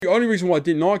The only reason why I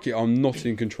didn't like it, I'm not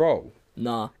in control.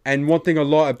 Nah. And one thing I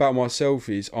like about myself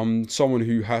is I'm someone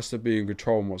who has to be in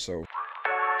control of myself.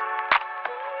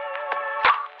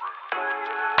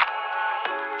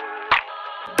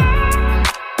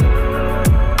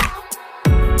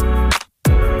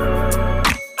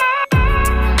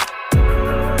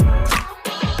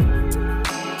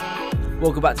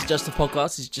 Welcome back to Just a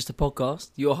Podcast. This is Just a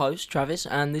Podcast. Your host, Travis,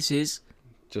 and this is...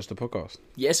 Just a podcast.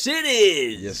 Yes, it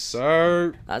is! Yes,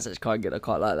 sir. That's actually quite good. I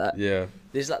quite like that. Yeah.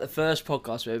 This is like the first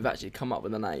podcast where we've actually come up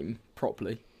with a name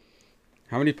properly.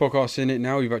 How many podcasts in it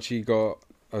now? We've actually got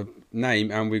a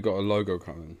name and we've got a logo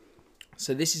coming.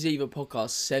 So this is either podcast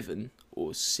 7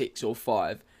 or 6 or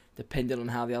 5, depending on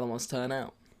how the other ones turn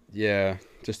out. Yeah,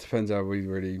 just depends how we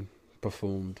really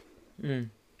performed, Mm.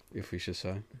 if we should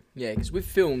say. Yeah, because we've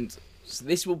filmed... So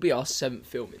this will be our 7th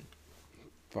filming,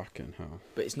 Fucking hell.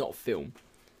 but it's not a film.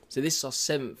 So this is our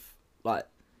 7th, like,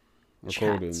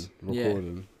 Recording. chat.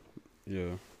 Recording.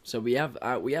 Yeah. So we have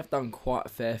done quite a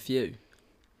fair few,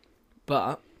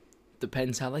 but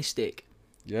depends how they stick.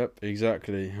 Yep,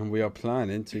 exactly. And we are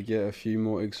planning to get a few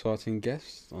more exciting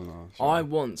guests on our show. I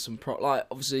want some like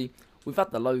obviously we've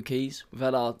had the low keys, we've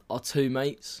had our two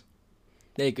mates.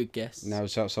 They're good guests. Now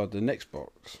it's outside the next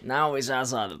box. Now it's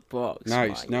outside the box.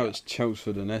 Now it's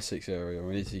Chelmsford and Essex area.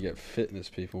 We need to get fitness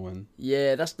people in.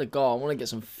 Yeah, that's the goal. I want to get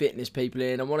some fitness people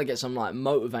in. I want to get some like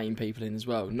motivating people in as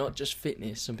well. Not just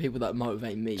fitness, some people that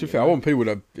motivate me. To be fair, I want people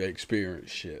that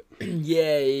experience shit.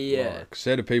 Yeah. Like, 'cause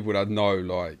they're the people that know,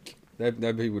 like, they're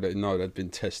people that know they've been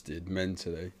tested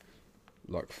mentally.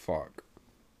 Like, fuck.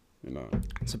 You know.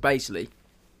 So basically,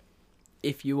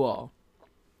 if you are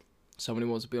someone who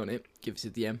wants to be on it, give us a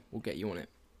DM. We'll get you on it.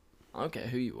 I don't care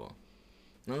who you are.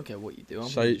 I don't care what you do.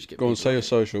 Go on, say your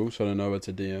social so they know where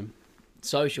to DM.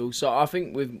 Social. So I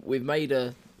think we've made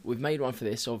one for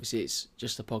this. Obviously, it's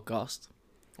Just a Podcast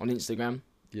on Instagram.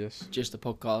 Yes. Just a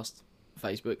Podcast,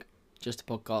 Facebook. Just a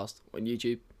Podcast on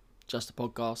YouTube. Just a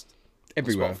Podcast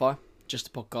Everywhere. on Spotify. Just a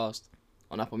Podcast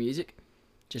on Apple Music.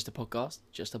 Just a Podcast.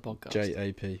 Just a Podcast.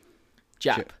 JAP.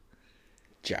 Jap.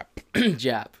 Jap.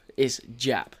 Jap. It's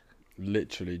Jap.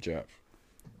 Literally Jap.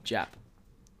 Jap.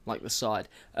 Like the side.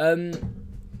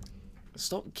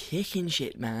 Stop kicking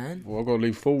shit, man. Well, I've got to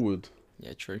lean forward.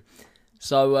 Yeah, true.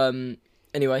 So,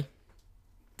 anyway,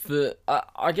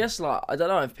 I guess, like, I don't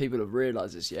know if people have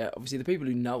realised this yet. Obviously, the people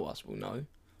who know us will know.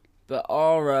 But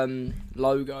our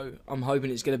logo, I'm hoping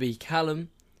it's going to be Callum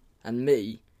and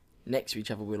me next to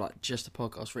each other with, like, Just a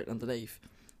Podcast written underneath.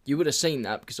 You would have seen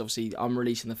that because, obviously, I'm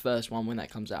releasing the first one when that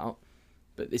comes out.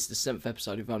 But this is the 7th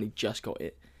episode. We've only just got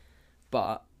it.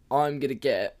 But I'm going to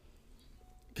get...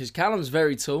 Because Callum's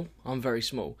very tall, I'm very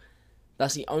small.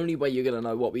 That's the only way you're going to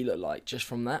know what we look like, just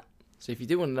from that. So if you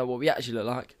do want to know what we actually look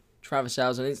like, Travis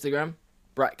Howes on Instagram,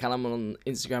 Brat Callum on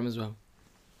Instagram as well.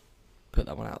 Put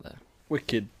that one out there.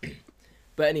 Wicked.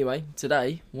 But anyway,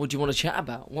 today, what do you want to chat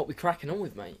about? What we cracking on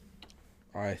with, mate?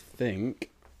 I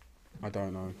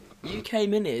don't know. You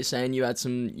came in here saying you had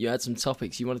some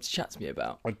topics you wanted to chat to me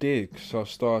about. I did, because I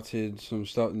started some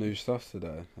new stuff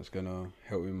today. That's going to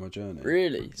help me in my journey.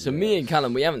 Really? So me and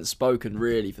Callum, we haven't spoken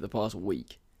really for the past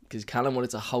week. Because Callum wanted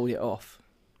to hold it off.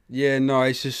 Yeah, no,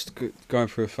 it's just going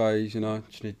through a phase, you know.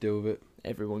 Just need to deal with it.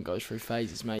 Everyone goes through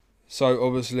phases, mate. So,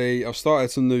 obviously, I've started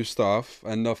some new stuff,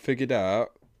 and I've figured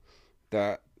out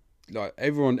that, like,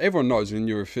 everyone knows in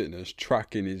neurofitness,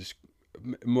 tracking is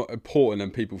more important than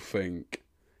people think.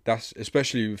 That's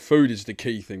especially food is the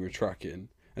key thing with tracking,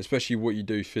 especially what you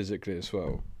do physically as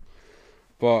well.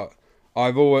 But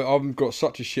I've got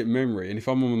such a shit memory, and if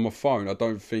I'm on my phone, I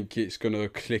don't think it's gonna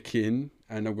click in,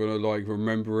 and I'm gonna like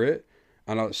remember it.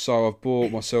 And so I've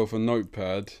bought myself a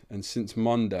notepad, and since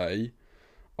Monday,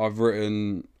 I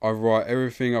write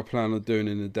everything I plan on doing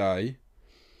in the day,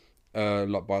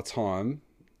 like by time,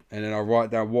 and then I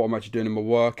write down what I'm actually doing in my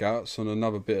workouts on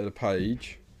another bit of the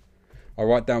page. I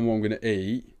write down what I'm going to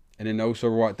eat, and then I also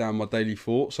write down my daily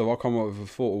thoughts. So if I come up with a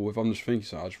thought, or if I'm just thinking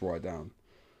something, I just write it down.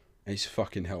 And it's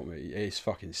fucking helped me. It's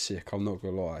fucking sick, I'm not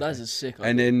going to lie. That's a sick idea.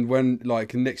 And then when,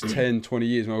 like, the next 10, 20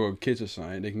 years, when I've got kids or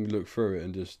something, they can look through it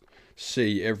and just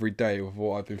see every day of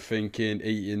what I've been thinking,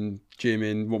 eating,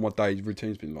 gymming, what my day's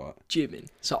routine's been like. Gymming.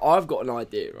 So I've got an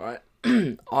idea,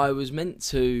 right? I was meant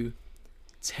to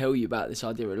tell you about this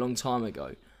idea a long time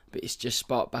ago, but it's just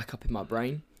sparked back up in my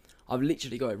brain. I've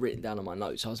literally got it written down on my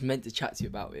notes. I was meant to chat to you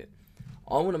about it.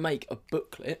 I want to make a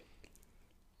booklet,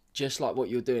 just like what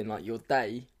you're doing, like your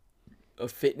day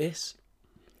of fitness.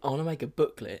 I want to make a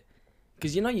booklet,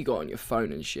 because you know you got it on your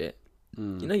phone and shit.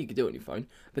 You know you can do it on your phone,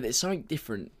 but there's something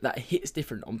different that hits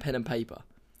different on pen and paper.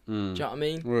 Do you know what I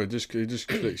mean? Well, it just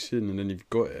clicks in and then you've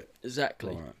got it.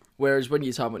 Exactly. Right. Whereas when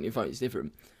you type on your phone, it's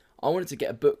different. I wanted to get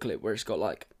a booklet where it's got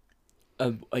like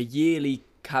a yearly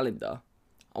calendar.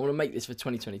 I want to make this for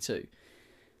 2022.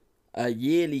 A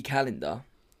yearly calendar,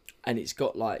 and it's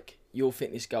got like your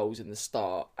fitness goals in the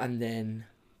start, and then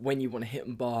when you want to hit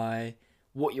them by,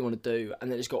 what you want to do,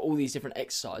 and then it's got all these different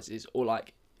exercises, or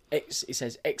like it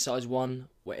says exercise 1,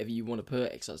 whatever you want to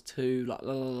put, exercise 2, like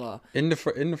la la la. In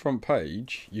the front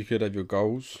page, you could have your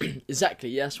goals. Exactly,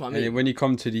 yeah, that's what I mean. And then when you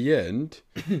come to the end,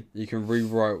 you can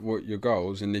rewrite what your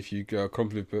goals, and if you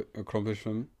accomplish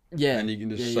them, yeah, and you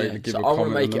can just say give so a I want to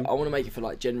comment make on it. them. I want to make it for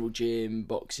like general gym,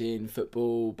 boxing,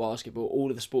 football, basketball, all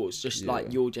of the sports, just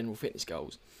like your general fitness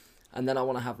goals. And then I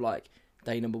want to have like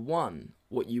day number 1,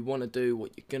 what you want to do,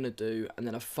 what you're gonna do, and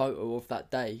then a photo of that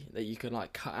day that you can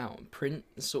like cut out and print,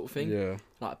 the sort of thing. Yeah.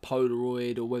 Like a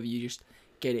Polaroid, or whether you just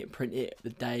get it and print it the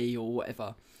day or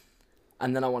whatever.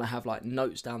 And then I want to have like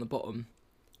notes down the bottom,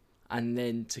 and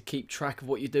then to keep track of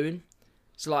what you're doing.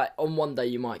 So like on one day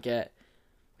you might get,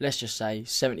 let's just say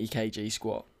 70 kg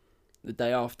squat. The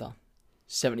day after,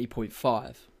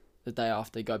 70.5. The day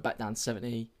after, you go back down to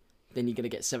 70. Then you're gonna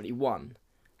get 71.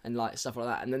 And like stuff like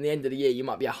that, and then the end of the year you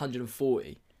might be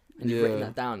 140, and you've written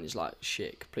that down. And it's like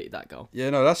shit, completed that goal. Yeah,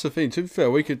 no, that's the thing. To be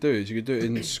fair, what you could do is you could do it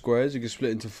in squares. You could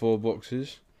split into 4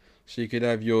 boxes, so you could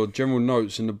have your general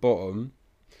notes in the bottom.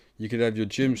 You could have your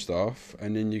gym stuff,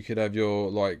 and then you could have your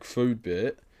like food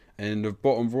bit, and in the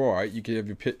bottom right you could have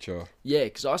your picture. Yeah,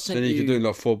 because I sent Then you you. could do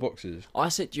like 4 boxes.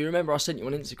 Do you remember I sent you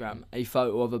on Instagram a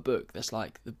photo of a book that's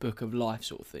like the book of life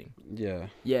sort of thing? Yeah.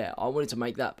 Yeah, I wanted to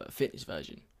make that, but a fitness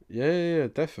version. Yeah,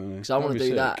 definitely. Because I want to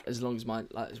do that as long as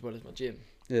as well as my gym.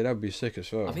 Yeah, that'd be sick as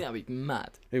well. I think that'd be mad.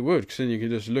 It would, because then you could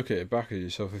just look at it back at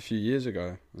yourself a few years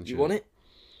ago. You want it?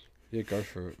 Yeah, go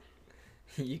for it.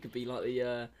 You could be like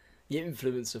the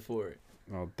influencer for it.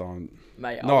 Oh, don't.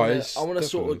 Mate, No, I it's want to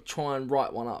sort definitely- of try and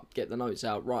write one up, get the notes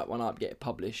out, write one up, get it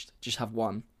published, just have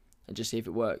one, and just see if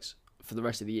it works for the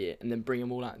rest of the year, and then bring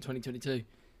them all out in 2022.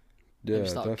 Yeah, Maybe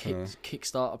start definitely. a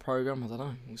kickstart a program. I don't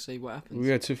know. We'll see what happens.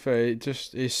 Yeah, to be fair,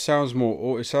 it sounds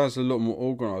a lot more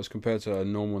organised compared to a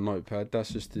normal notepad.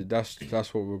 That's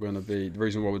what we're going to be. The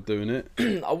reason why we're doing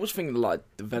it. I was thinking of like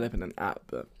developing an app,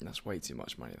 but that's way too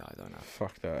much money that I don't have.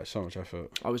 Fuck that. It's so much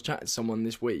effort. I was chatting to someone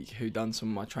this week who done some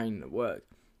of my training at work.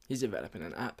 He's developing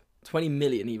an app. 20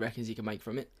 million he reckons he can make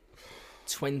from it.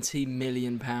 20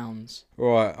 million pounds.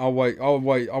 Right, I'll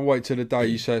wait till the day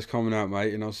you say it's coming out,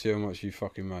 mate, and I'll see how much you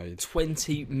fucking made.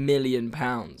 20 million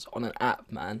pounds on an app,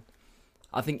 man.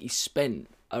 I think he spent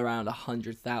around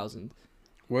 100,000.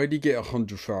 Where did he get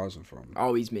 100,000 from?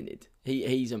 Oh, he's minted.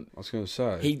 He's I was going to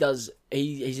say.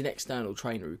 He's an external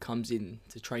trainer who comes in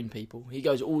to train people. He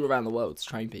goes all around the world to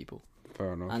train people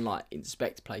Fair enough. and like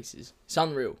inspect places. It's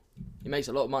unreal. He makes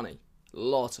a lot of money.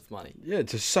 Lot of money. Yeah,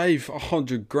 to save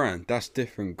 100 grand, that's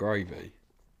different gravy.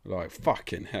 Like,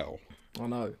 fucking hell. I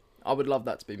know. I would love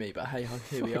that to be me, but hey ho,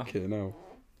 here we are. Fucking hell.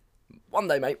 One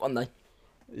day, mate, one day.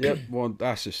 Yep, well,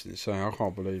 that's just insane. I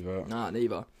can't believe it. Nah,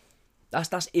 neither.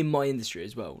 That's in my industry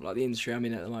as well, like the industry I'm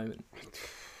in at the moment.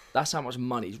 That's how much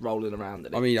money's rolling around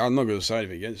in it. I mean, I'm not going to say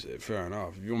anything against it, fair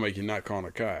enough. If you're making that kind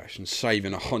of cash and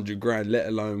saving 100 grand, let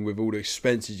alone with all the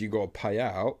expenses you got to pay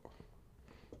out,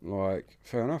 like,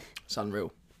 fair enough. It's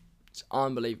unreal. It's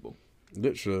unbelievable.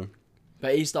 Literally.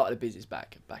 But he started a business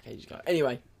back ages ago.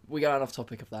 Anyway, we're going off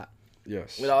topic of that.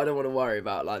 Yes. Well, I don't want to worry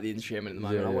about like the industry I'm in at the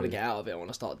moment. Yeah, I want to yeah. get out of it. I want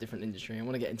to start a different industry. I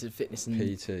want to get into fitness and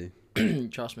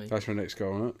PT. trust me. That's my next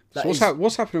goal, isn't it? That So is-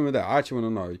 what's happening with that? I actually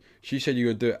want to know. She said you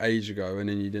were going to do it ages ago and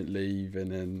then you didn't leave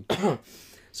and then...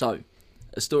 So,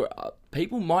 a story.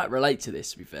 People might relate to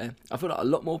this. To be fair, I feel like a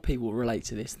lot more people relate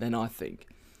to this than I think.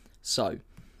 So,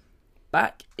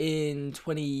 back in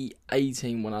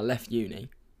 2018 when I left uni,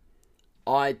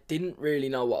 I didn't really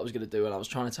know what I was going to do, and I was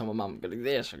trying to tell my mum, I'm going to do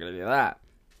this, I'm going to do that.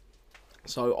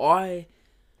 So I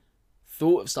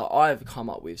thought of stuff. I've come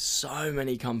up with so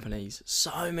many companies,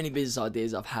 so many business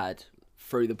ideas I've had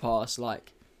through the past,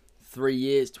 like 3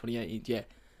 years, 2018, yeah.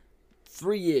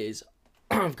 3 years,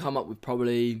 I've come up with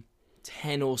probably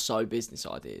 10 or so business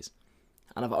ideas.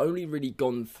 And I've only really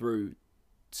gone through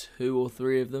 2 or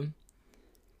 3 of them.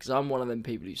 Because I'm one of them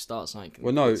people who start something.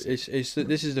 Well, no, this is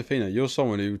the thing. Though. You're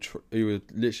someone who would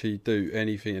literally do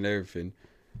anything and everything.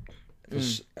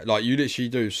 Like you literally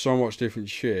do so much different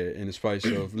shit in the space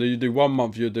of you do 1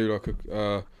 month you'll do like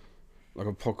a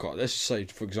podcast. Let's just say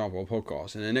for example a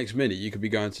podcast, and the next minute you could be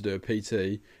going to do a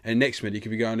PT, and next minute you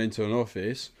could be going into an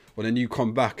office. Well, then you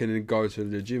come back and then go to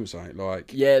the gym or something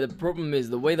like. Yeah, the problem is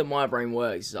the way that my brain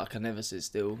works is I can never sit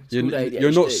still. It's called ADHD.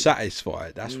 You're not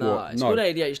satisfied. That's no, what. it's called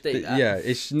ADHD. That. Yeah,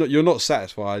 it's not. You're not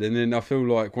satisfied, and then I feel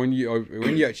like when you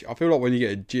actually, I feel like when you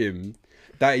get a gym,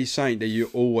 that is saying that you're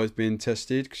always being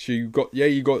tested. Because you got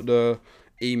the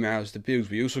emails, the bills,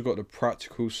 but you also got the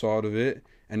practical side of it.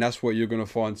 And that's what you're going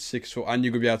to find successful. And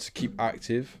you're going to be able to keep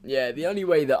active. Yeah, the only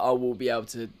way that I will be able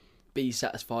to be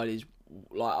satisfied is,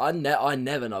 like, I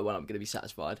never know when I'm going to be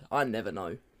satisfied. I never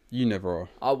know. You never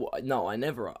are. No, I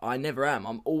never am.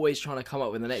 I'm always trying to come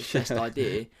up with the next best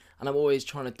idea, and I'm always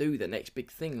trying to do the next big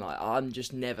thing. Like, I'm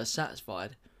just never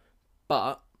satisfied.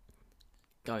 But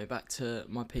going back to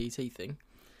my PT thing,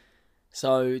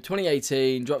 so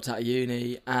 2018, dropped out of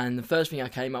uni, and the first thing I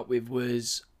came up with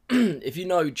was, if you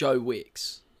know Joe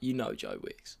Wicks, you know Joe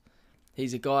Wicks.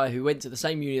 He's a guy who went to the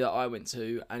same uni that I went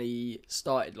to, and he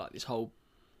started like this whole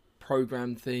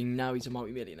program thing. Now he's a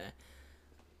multi-millionaire.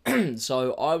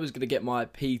 So I was going to get my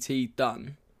PT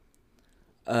done,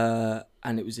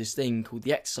 and it was this thing called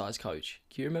the exercise coach.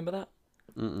 Do you remember that?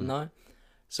 Mm-mm. No?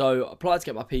 So I applied to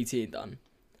get my PT done,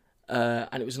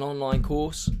 and it was an online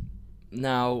course.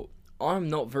 Now, I'm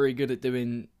not very good at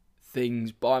doing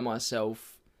things by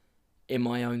myself in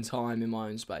my own time, in my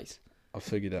own space. I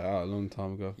figured that out a long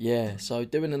time ago. Yeah, so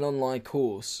doing an online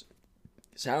course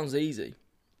sounds easy,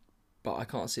 but I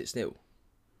can't sit still.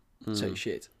 So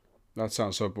shit. That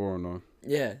sounds so boring though.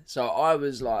 Yeah, so I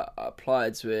was like, I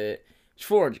applied to it. It's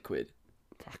 400 quid.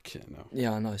 Fuck it, no.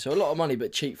 Yeah, I know. So a lot of money,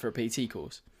 but cheap for a PT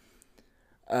course.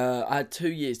 I had 2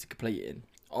 years to complete it in.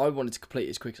 I wanted to complete it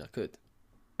as quick as I could.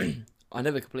 I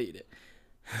never completed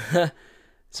it.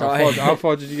 So how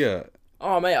far did you get?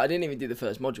 Oh, mate, I didn't even do the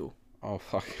first module. Oh,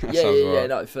 fuck. That Yeah, sounds right.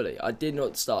 no, fully. I did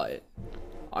not start it.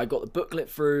 I got the booklet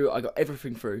through. I got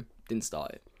everything through. Didn't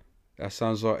start it. That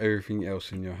sounds like everything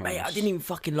else in your house. Mate, I didn't even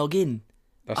fucking log in.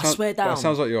 That I swear down. That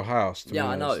sounds like your house. To Yeah, be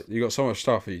I honest. know. You got so much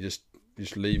stuff that you just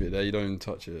leave it there. You don't even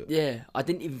touch it. Yeah, I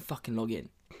didn't even fucking log in.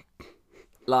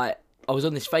 Like, I was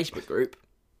on this Facebook group.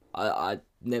 I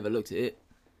never looked at it.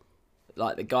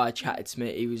 Like, the guy chatted to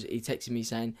me. He texted me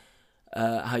saying,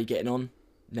 how you getting on?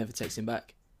 Never texted him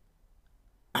back.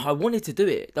 I wanted to do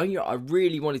it. Don't you? I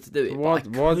really wanted to do it,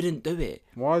 but I couldn't do it.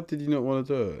 Why did you not want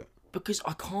to do it? Because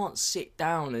I can't sit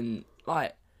down and,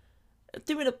 like,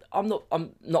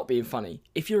 I'm not being funny.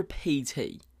 If you're a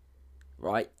PT,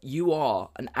 right, you are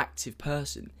an active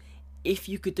person. If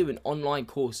you could do an online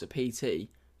course of PT,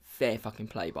 fair fucking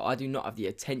play. But I do not have the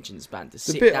attention span to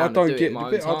sit down and do it in my own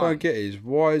time. The bit I don't get is,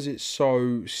 why is it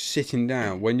so sitting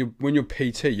down when you're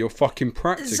PT? You're fucking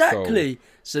practical. Exactly.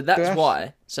 So that's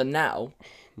why. So now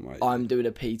Mate. I'm doing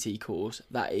a PT course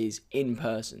that is in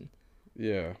person.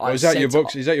 Yeah. I Is that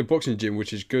set your boxing gym,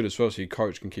 which is good as well, so your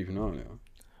coach can keep an eye on it?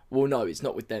 Well, no, it's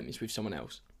not with them. It's with someone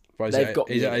else. But They've got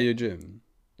me is in that at it. your gym?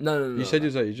 No. You said you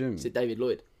was at your gym. It's at David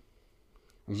Lloyd.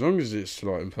 As long as it's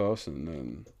like in person,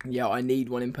 then. Yeah, I need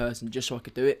one in person just so I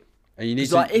could do it. And you need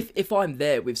It's like if I'm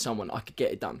there with someone, I could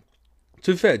get it done.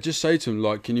 To be fair, just say to them,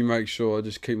 like, can you make sure I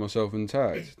just keep myself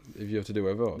intact if you have to do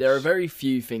whatever else? There are very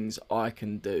few things I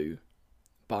can do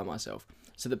by myself.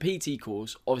 So the PT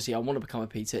course, obviously I want to become a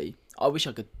PT. I wish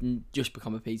I could just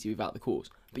become a PT without the course.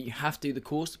 But you have to do the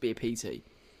course to be a PT.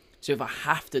 So if I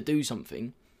have to do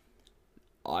something,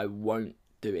 I won't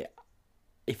do it.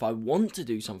 If I want to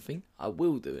do something, I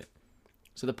will do it.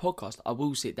 So the podcast, I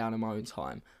will sit down in my own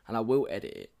time and I will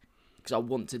edit it because I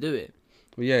want to do it.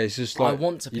 Well, yeah, it's just like... I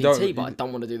want to PT, but I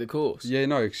don't want to do the course. Yeah,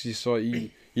 no, because it's like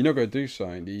you're not going to do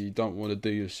something that you don't want to do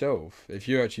yourself. If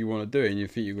you actually want to do it and you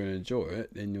think you're going to enjoy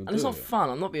it, then you'll do it. And it's not fun.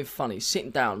 I'm not being funny.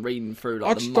 Sitting down, reading through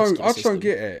like I the just muscular don't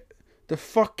get it. The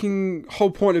fucking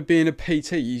whole point of being a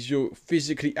PT is you're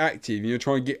physically active and you're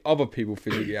trying to get other people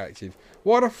physically active.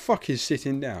 Why the fuck is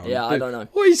sitting down? Yeah, I don't know.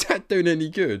 Why is that doing any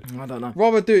good? I don't know.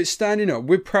 Rather do it standing up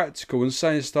with practical and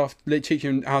saying stuff,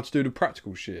 teaching how to do the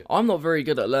practical shit. I'm not very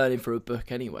good at learning through a book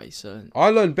anyway, so I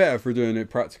learned better through doing it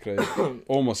practically,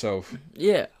 or myself.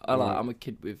 yeah. I'm a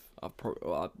kid with. I'm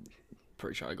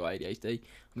pretty sure I got ADHD.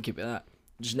 I'm a kid with that.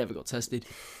 Just never got tested.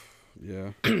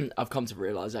 Yeah. I've come to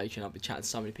realisation. I've been chatting to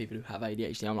so many people who have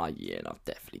ADHD. I'm like, yeah, no, I've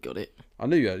definitely got it. I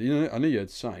knew you had. I knew you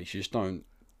had something. You just don't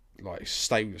like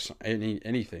stay with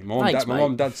anything. My mum, Thanks, my mate.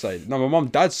 mum, dad say. No, my mum,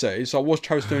 dad said. So what's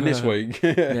Travis doing this week?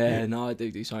 Yeah, no, I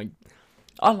do something.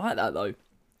 I like that though.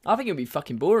 I think it'd be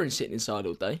fucking boring sitting inside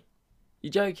all day. You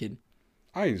joking?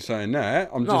 I ain't saying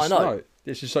that. I'm No, just I know. no.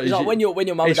 It's just like, It's like when your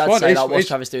mum and it's dad fun- say it's- like, "What's it's-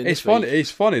 Travis doing It's this funny. week?"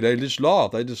 It's funny. They just laugh.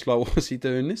 They just like, what's he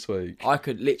doing this week? I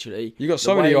could literally. You got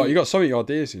so the many. way- You got so many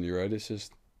ideas in your head. It's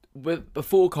just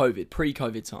Before COVID,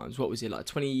 pre-COVID times, what was it like?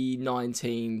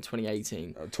 2019,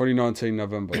 2018. 2019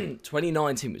 November.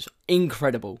 2019 was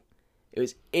incredible. It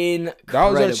was incredible.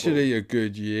 That was actually a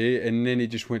good year, and then it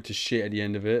just went to shit at the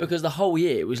end of it. Because the whole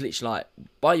year, it was literally like,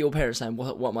 by your parents saying,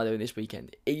 what am I doing this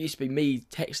weekend? It used to be me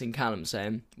texting Callum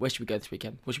saying, where should we go this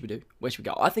weekend? What should we do? Where should we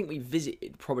go? I think we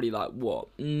visited probably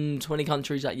 20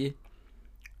 countries that year.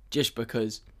 Just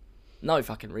because. No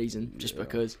fucking reason. Just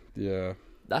because. Yeah.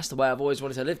 That's the way I've always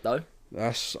wanted to live, though.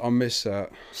 I miss that.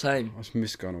 Same. I just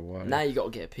miss going away. Now you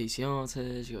got to get a PCR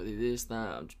test, you got to do this, that.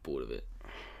 I'm just bored of it.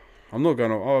 I'm not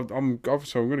going to... I'm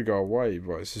going to go away,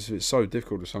 but it's so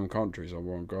difficult to some countries I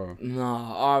won't go.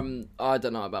 No, I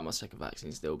don't know about my second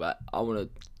vaccine still, but I want to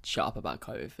shut up about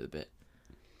COVID for a bit.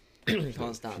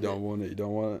 Can't stand it. You don't want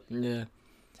it. Yeah.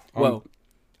 Well,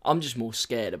 I'm just more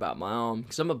scared about my arm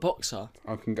because I'm a boxer.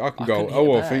 I can go.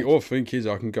 I think is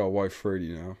I can go away freely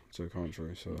now to the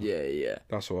country. So yeah.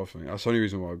 That's what I think. That's the only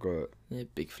reason why I got it. Yeah,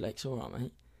 big flex, all right,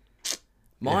 mate.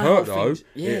 It hurt though.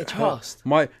 Yeah, trust.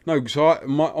 My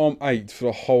arm ached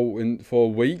for a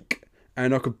week,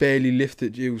 and I could barely lift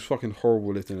it. It was fucking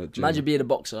horrible lifting it. Imagine being a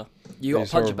boxer. You got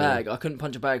to punch a bag. I couldn't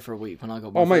punch a bag for a week when I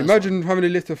got. Imagine having to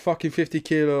lift a fucking 50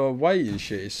 kilo weight and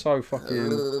shit. It's so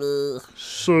fucking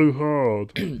so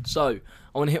hard. So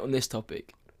I want to hit on this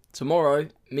topic. Tomorrow,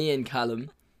 me and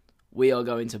Callum, we are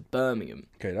going to Birmingham.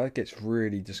 Okay, that gets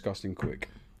really disgusting quick.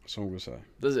 That's all I'm gonna say.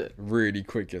 Does it? Really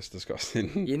quick gets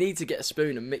disgusting. You need to get a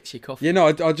spoon and mix your coffee. Yeah, no,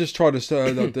 I just tried to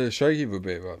stir the shaky a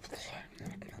bit, but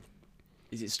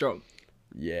Is it strong?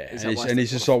 yeah, and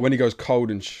it's just like when it goes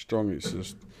cold and strong, it's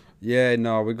just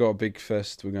we got a big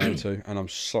fest we're going to, and I'm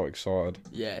so excited.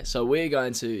 Yeah, so we're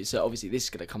going to. So obviously this is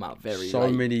gonna come out very so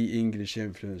late. many English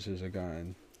influencers are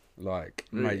going. Like,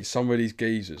 mate, some of these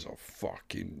geezers are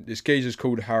fucking. This geezer's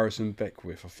called Harrison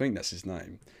Beckwith. I think that's his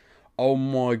name. Oh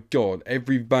my god,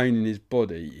 every vein in his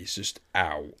body is just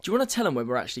out. Do you want to tell them where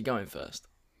we're actually going first?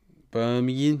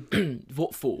 Birmingham.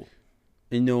 What for?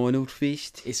 In Arnold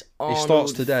Feast. It's Arnold It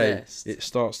starts today. Fest. It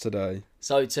starts today.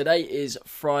 So today is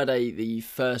Friday the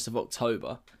 1st of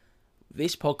October.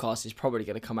 This podcast is probably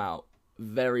going to come out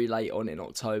very late on in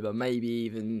October, maybe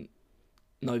even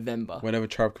November. Whenever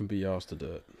Trav can be asked to do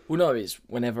it. Well, no, it's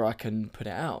whenever I can put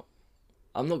it out.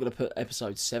 I'm not going to put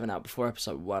episode 7 out before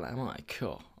episode 1, am I?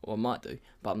 Cool. Well, I might do,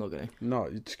 but I'm not going to. No,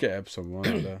 you just get episode 1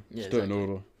 out there. Yeah, just do it in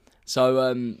order.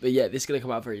 So, but yeah, this is going to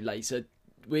come out very late. So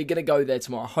we're going to go there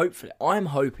tomorrow. Hopefully, I'm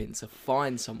hoping to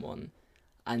find someone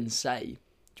and say,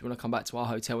 do you want to come back to our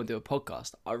hotel and do a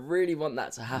podcast? I really want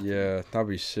that to happen. Yeah, that'd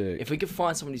be sick. If we could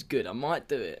find someone who's good, I might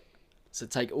do it. So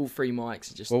take all 3 mics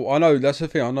and just... Well, I know, that's the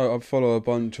thing. I know I follow a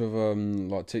bunch of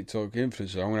like TikTok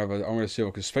influencers. I'm gonna see if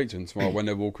I can speak to them tomorrow when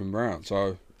they're walking around.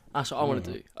 So that's what I want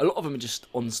to do. A lot of them are just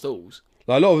on stalls.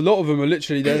 Like a lot of them are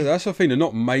literally there. That's the thing. They're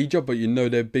not major, but you know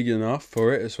they're big enough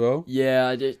for it as well. Yeah,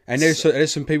 I did. And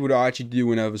there's some people that I actually do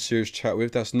want to have a serious chat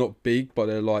with. That's not big, but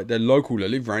they're local. They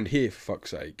live around here for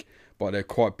fuck's sake. But they're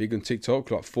quite big on TikTok,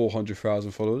 like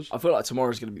 400,000 followers. I feel like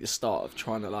tomorrow's going to be the start of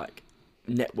trying to like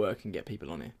network and get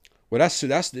people on here. Well,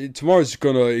 that's tomorrow's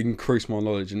gonna increase my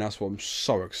knowledge, and that's what I'm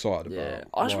so excited about. Yeah,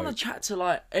 I just want to chat to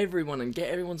like everyone and get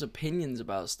everyone's opinions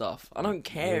about stuff. I don't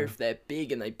care if they're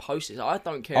big and they post this. I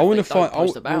don't care if they don't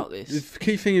post about this. The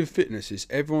key thing in fitness is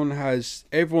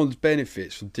everyone's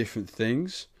benefits from different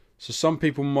things. So some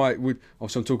people obviously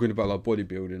I'm talking about like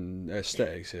bodybuilding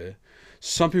aesthetics here.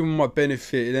 Some people might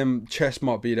benefit, them chest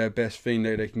might be their best thing,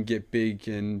 they can get big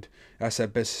and that's their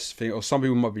best thing. Or some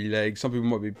people might be legs, some people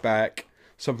might be back.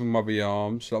 Something might be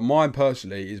arms. Like mine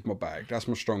personally is my back. That's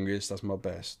my strongest. That's my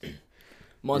best.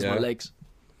 Mine's my legs.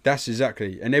 That's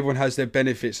exactly. And everyone has their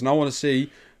benefits. And I want to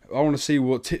see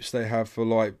what tips they have for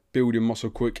like building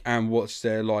muscle quick and what's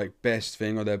their like best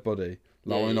thing on their body.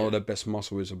 Like I want to know what their best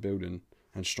muscle is of building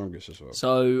and strongest as well.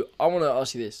 So I want to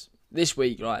ask you this. This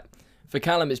week, right? For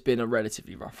Callum, it's been a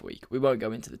relatively rough week. We won't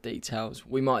go into the details.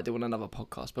 We might do on another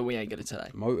podcast, but we ain't going to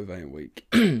today. Motivating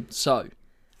week. So.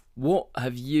 What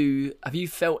have you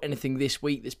felt anything this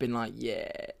week that's been like,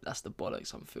 yeah, that's the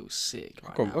bollocks, I feel sick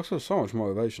right now? I've got so much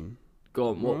motivation. Go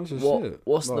on,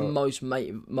 what's the most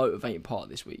motivating part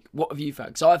this week? What have you found?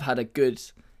 Because I've had a good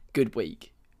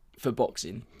week for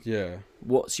boxing. Yeah.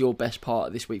 What's your best part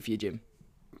of this week for your gym?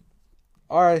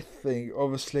 I think,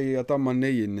 obviously, I done my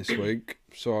knee in this week,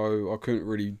 so I couldn't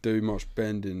really do much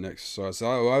bending exercise.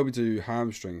 I would do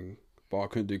hamstring, but I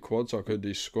couldn't do quads, so I couldn't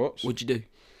do squats. What'd you do?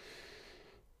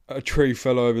 A tree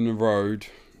fell over in the road,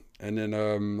 and then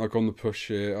like on the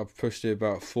push it, I pushed it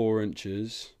about 4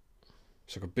 inches.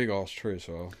 It's like a big ass tree as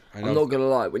well. And I'm not gonna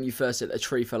lie, when you first said a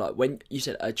tree fell over, when you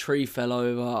said a tree fell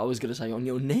over, I was gonna say on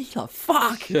your knee, like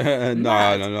fuck. Yeah,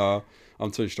 no,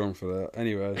 I'm too strong for that.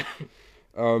 Anyway,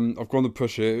 I've gone to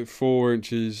push it 4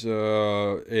 inches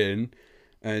in,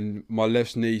 and my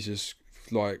left knee's just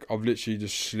like I've literally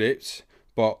just slipped,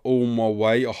 but all my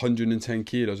weight, 110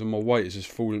 kilos, and my weight is just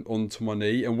falling onto my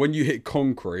knee. And when you hit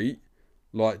concrete,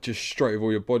 like just straight with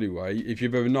all your body weight, if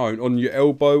you've ever known, on your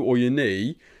elbow or your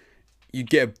knee, you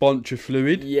get a bunch of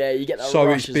fluid. Yeah, you get that So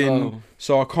rush it's as been, well.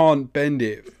 so I can't bend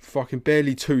it fucking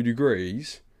barely 2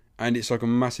 degrees, and it's like a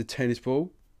massive tennis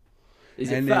ball.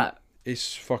 Is it And fat?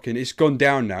 It's gone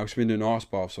down now. It's been doing ice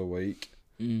baths all week.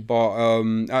 But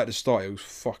at the start it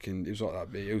was like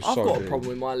that big. It was I've so got big. a problem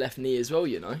with my left knee as well,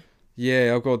 you know.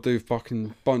 Yeah, I've got to do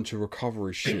fucking bunch of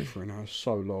recovery shit for it now. It's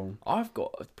so long. I've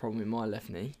got a problem with my left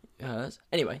knee. It hurts.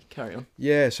 Anyway, carry on.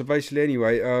 Yeah, so basically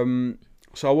anyway,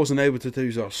 so I wasn't able to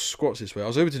do like squats this week. I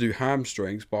was able to do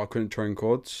hamstrings, but I couldn't train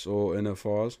quads or inner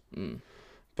thighs.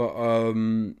 But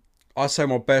I'd say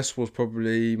my best was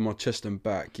probably my chest and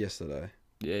back yesterday.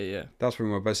 Yeah. That's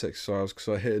probably my best exercise because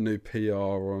I hit a new PR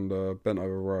on the bent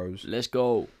over rows. Let's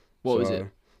go. What was it?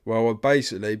 Well,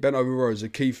 basically, bent over rows, the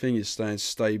key thing is staying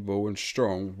stable and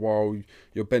strong while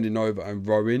you're bending over and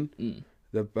rowing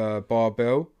the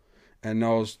barbell. And I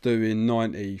was doing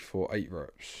 90 for 8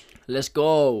 reps. Let's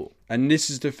go. And this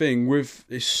is the thing,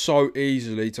 it's so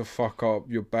easily to fuck up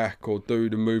your back or do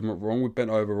the movement wrong with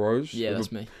bent over rows. Yeah,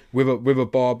 that's me. With a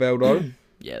barbell though.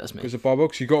 Yeah, that's me. Because a barbell,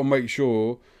 because you got to make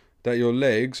sure that your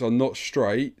legs are not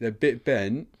straight, they're a bit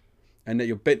bent, and that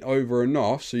you're bent over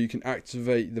enough so you can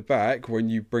activate the back when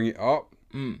you bring it up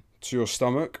to your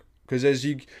stomach. Because there's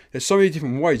so many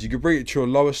different ways. You can bring it to your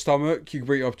lower stomach, you can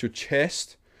bring it up to your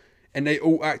chest, and they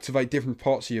all activate different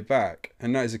parts of your back,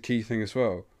 and that is a key thing as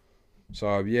well.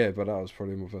 So yeah, but that was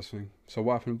probably my best thing. So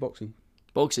what happened in boxing?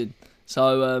 Boxing.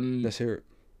 So Let's hear it.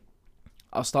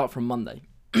 I'll start from Monday.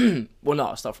 Well, no,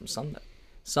 I'll start from Sunday.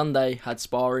 Sunday had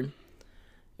sparring.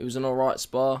 It was an alright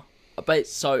spar.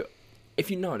 So,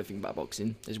 if you know anything about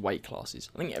boxing, there's weight classes.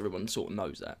 I think everyone sort of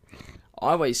knows that.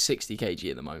 I weigh 60 kg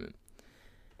at the moment.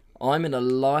 I'm in a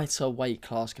lighter weight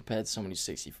class compared to someone who's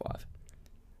 65.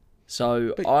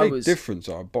 So Big difference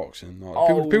out of boxing.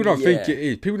 Like, people don't think it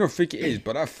is. People don't think it is,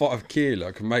 but that 5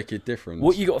 kilo can make a difference.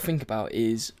 What you got to think about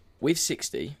is with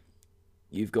 60,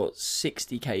 you've got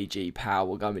 60 kg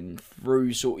power going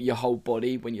through sort of your whole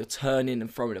body when you're turning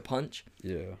and throwing a punch.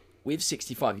 Yeah. With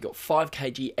 65, you've got 5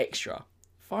 kg extra.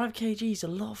 5 kg is a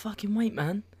lot of fucking weight,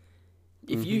 man.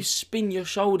 If you spin your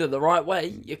shoulder the right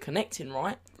way, you're connecting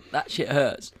right, that shit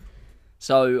hurts.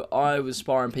 So I was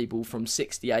sparring people from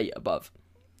 68 above.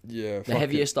 Yeah. The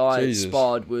heaviest I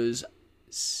sparred was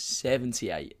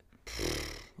 78.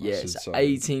 Yeah, it's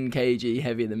 18 kg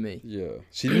heavier than me. Yeah.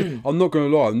 See, I'm not going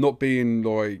to lie, I'm not being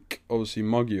like obviously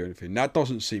muggy or anything. That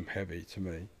doesn't seem heavy to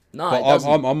me. No, but it doesn't.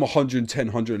 I'm 110,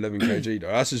 111 kg though.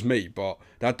 That's just me, but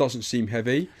that doesn't seem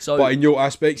heavy. So, but in your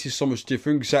aspects, it's so much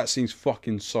different because that seems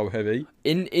fucking so heavy.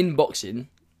 In boxing,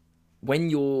 when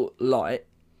you're light,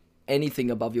 anything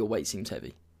above your weight seems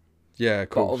heavy. Yeah,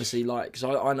 cool. But obviously, like, because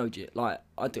I know gym, like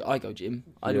I go gym,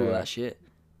 I do all that shit.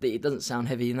 It doesn't sound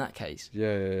heavy in that case.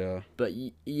 Yeah. But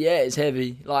yeah, it's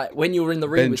heavy. Like when you're in the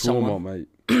ring with someone. Bench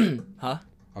warm up, mate. Huh?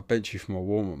 I bench you for my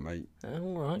warm up, mate.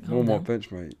 All right. Warm up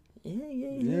bench, mate.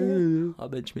 Yeah. I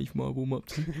bench me for my warm up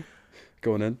too.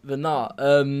 Go on then. But nah,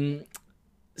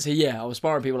 so yeah, I was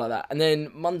sparring people like that. And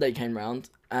then Monday came round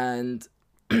and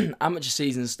amateur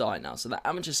season started now. So the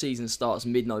amateur season starts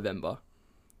mid-November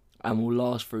and will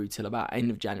last through till about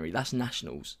end of January. That's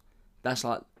nationals. That's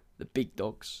like the big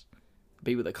dogs, the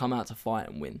people that come out to fight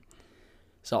and win.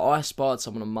 So I sparred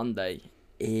someone on Monday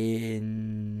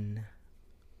in,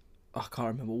 I can't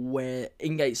remember where,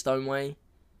 Ingate Stoneway.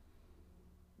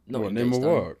 Not what, Ingate name of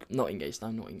Stone. work? Not Ingate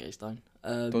Stone.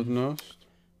 Dodgenhurst?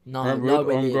 No,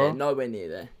 Brentwood, nowhere near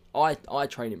there. I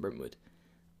train in Brentwood.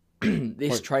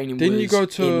 Wait, training didn't was you go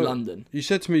to in London. You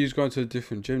said to me you was going to a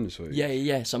different gym this week.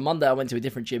 Yeah. So Monday I went to a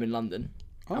different gym in London.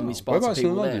 And we sparred some whereabouts in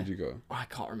people London there. did you go? I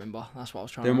can't remember. That's what I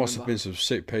was trying There to remember. must have been some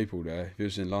sick people there if it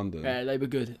was in London. Yeah, they were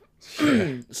good.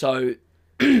 So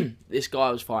this guy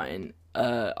I was fighting,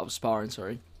 I was sparring,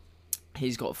 sorry.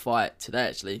 He's got a fight today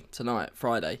actually, tonight,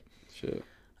 Friday. Shit.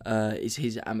 Is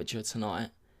his amateur tonight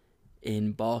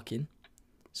in Barking.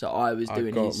 So I was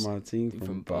doing his my team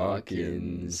from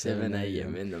Barking, 7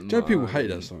 a.m. in the morning. Do you know people hate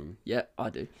that song? Yeah, I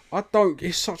do. I don't.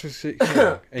 It's such a sick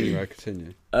song. Anyway,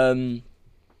 continue.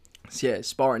 So yeah,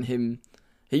 sparring him,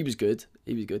 he was good.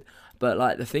 But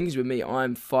like the things with me,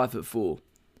 I'm 5'4",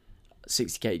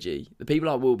 60 kg. The people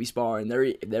I will be sparring, they're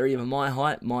either my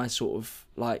height, my sort of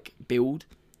like build,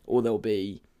 or they'll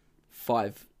be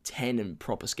 5'10" and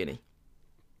proper skinny.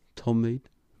 Tom Mead.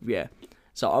 Yeah.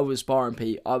 So I was sparring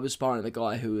a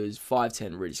guy who was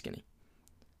 5'10", really skinny.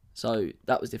 So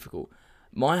that was difficult.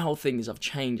 My whole thing is I've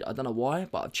changed, I don't know why,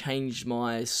 but I've changed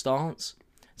my stance.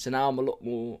 So now I'm a lot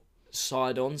more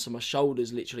side on, so my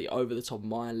shoulder's literally over the top of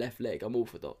my left leg. I'm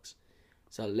orthodox,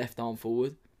 so left arm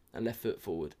forward and left foot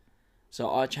forward.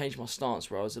 So I changed my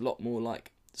stance where I was a lot more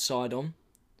like side on.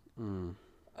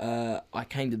 I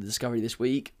came to the discovery this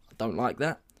week. I don't like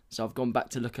that, so I've gone back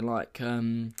to looking like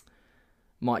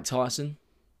Mike Tyson.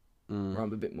 Where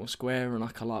I'm a bit more square and I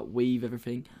can like weave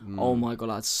everything. Oh my god,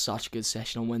 I had such a good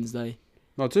session on Wednesday.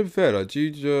 No, to be fair though,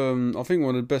 I think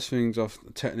one of the best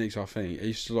techniques I think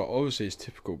is like, obviously it's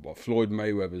typical, but Floyd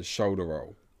Mayweather's shoulder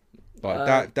roll,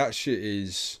 like that shit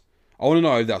is. I want to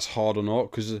know if that's hard or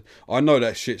not, because I know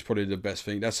that shit's probably the best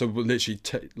thing. That's literally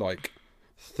like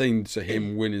thing to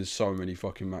him winning so many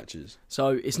fucking matches. So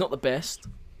it's not the best,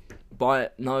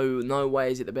 but no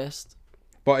way is it the best.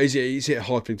 But is it a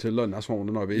hard thing to learn? That's what I want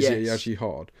to know. But is it Yes. actually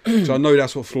hard? Because I know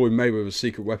that's what Floyd Mayweather's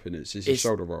secret weapon is. It's his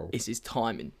shoulder roll. It's his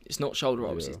timing. It's not shoulder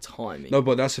roll. It's his timing. No,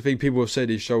 but that's the thing. People have said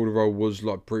his shoulder roll was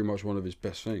like pretty much one of his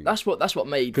best things. That's what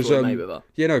made Floyd Mayweather.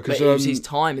 Yeah, no, But because it was his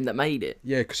timing that made it.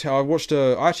 yeah, because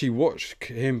I actually watched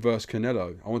him versus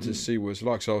Canelo. I wanted to see what it's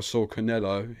like. So I saw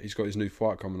Canelo. He's got his new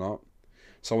fight coming up.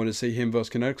 So I wanted to see him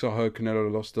versus Canelo because I heard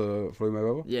Canelo lost to Floyd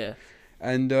Mayweather. Yeah.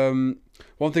 And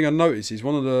one thing I noticed is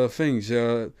one of the things.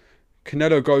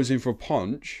 Canelo goes in for a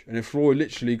punch, and then Floyd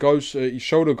literally goes.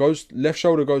 His left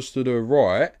shoulder goes to the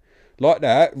right, like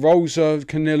that. Rolls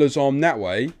Canelo's arm that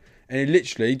way, and it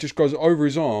literally just goes over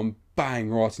his arm,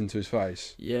 bang, right into his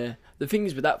face. Yeah. The thing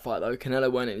is with that fight though,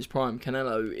 Canelo weren't in his prime.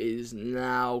 Canelo is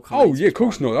now. Oh yeah, of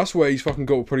course not. That's where he's fucking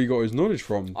probably got his knowledge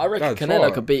from. I reckon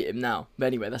Canelo could beat him now. But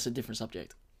anyway, that's a different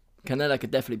subject. Canelo could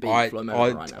definitely beat Floyd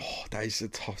Mayweather right now. Oh, that is a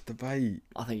tough debate.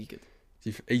 I think he could.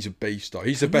 He's a beast, though.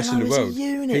 He's the best in the world.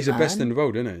 He's the best in the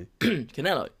world, isn't he?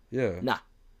 Canelo? Yeah. Nah.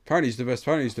 Apparently he's the best.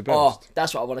 Oh,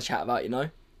 that's what I want to chat about, you know?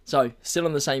 So, still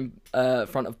on the same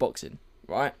front of boxing,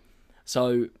 right?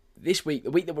 So, this week,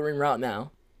 the week that we're in right now,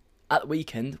 at the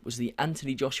weekend, was the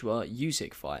Anthony Joshua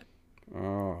Usyk fight.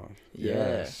 Oh, Yeah.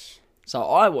 yes. So,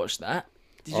 I watched that.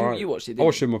 You watched it, didn't I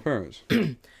watched you? it with my parents.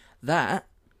 That...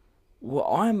 Well,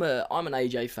 I'm an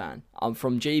AJ fan. I'm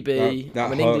from GB. That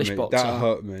I'm an hurt English me. boxer. That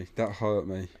hurt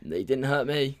me. It didn't hurt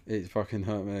me. It fucking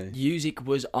hurt me. Usyk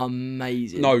was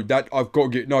amazing. No, I've got to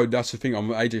get. No, that's the thing. I'm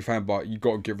an AJ fan, but you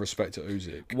got to give respect to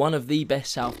Usyk. One of the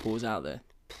best southpaws out there.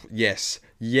 Yes,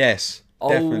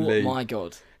 definitely. Oh my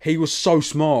god. He was so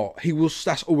smart.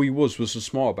 That's all he was so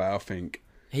smart about. I think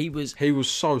He was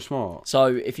so smart.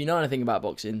 So, if you know anything about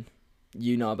boxing,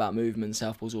 you know about movement,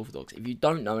 southpaw's orthodox. If you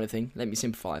don't know anything, let me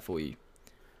simplify it for you.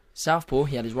 Southpaw,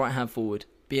 he had his right hand forward.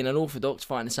 Being an orthodox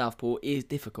fighting a southpaw is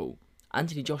difficult.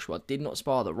 Anthony Joshua did not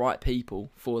spar the right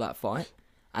people for that fight.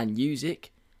 And Usyk,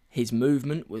 his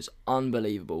movement was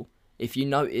unbelievable. If you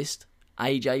noticed,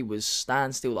 AJ was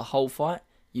standstill the whole fight.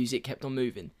 Usyk kept on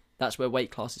moving. That's where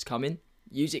weight classes come in.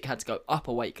 Usyk had to go up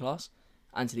a weight class.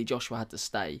 Anthony Joshua had to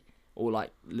stay. Or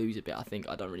like lose a bit, I think.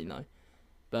 I don't really know.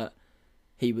 But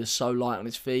he was so light on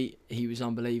his feet. He was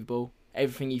unbelievable.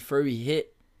 Everything he threw, he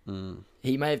hit.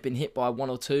 He may have been hit by 1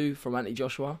 or 2 from Anthony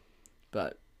Joshua,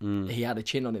 but he had a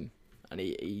chin on him, and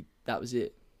he that was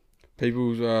it.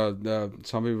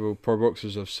 Some people, pro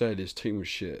boxers, have said his team was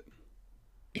shit.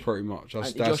 Pretty much.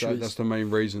 That's the main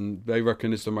reason. They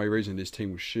reckon it's the main reason his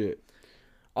team was shit.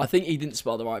 I think he didn't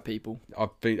spot the right people. I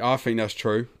think that's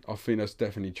true. I think that's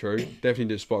definitely true. Definitely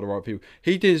didn't spot the right people.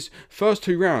 He did first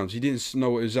 2 rounds. He didn't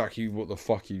know exactly what the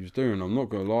fuck he was doing. I'm not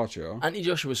gonna lie to you. Anthony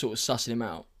Joshua was sort of sussing him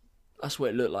out. That's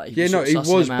what it looked like. He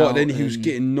was, but then he was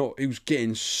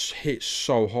getting hit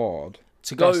so hard.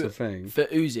 That's the thing. For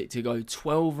Usyk to go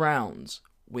 12 rounds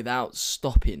without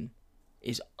stopping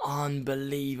is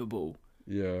unbelievable.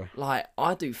 Yeah. Like,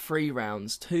 I do 3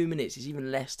 rounds, 2 minutes is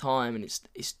even less time, and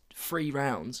it's 3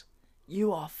 rounds.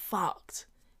 You are fucked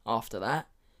after that.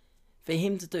 For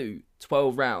him to do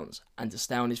 12 rounds and to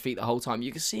stay on his feet the whole time,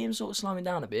 you can see him sort of slowing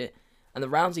down a bit. And the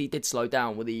rounds he did slow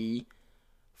down were the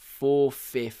 4th,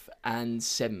 5th, and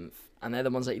 7th, and they're the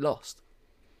ones that he lost.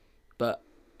 But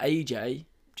AJ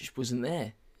just wasn't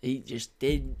there. He just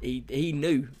did. He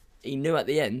knew. He knew at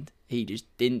the end. He just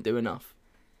didn't do enough.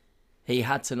 He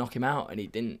had to knock him out, and he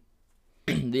didn't.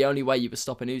 The only way you were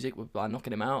stopping Usyk was by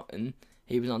knocking him out, and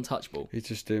he was untouchable. He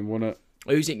just didn't want it.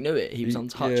 Usyk knew it. He was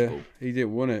untouchable. Yeah, he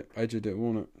didn't want it. AJ didn't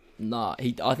want it. Nah,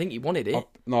 I think he wanted it.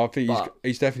 I think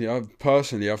he's definitely.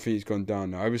 Personally, I think he's gone down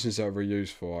now. Ever since that reuse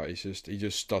fight, he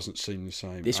just doesn't seem the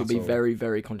same. This will be very,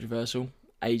 very controversial.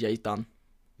 AJ's done.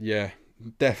 Yeah,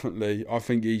 definitely. I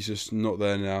think he's just not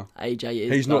there now. AJ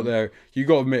is. He's not there. You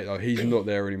got to admit, though, he's not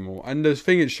there anymore. And the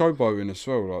thing is, showboating as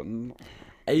well. Like,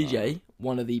 AJ,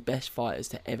 one of the best fighters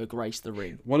to ever grace the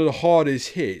ring. One of the hardest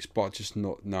hits, but just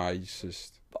not. Nah, he's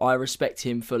just. I respect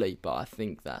him fully, but I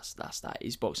think that's that.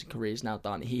 His boxing career is now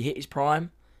done. He hit his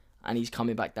prime, and he's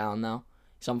coming back down now.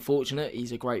 It's unfortunate.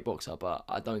 He's a great boxer, but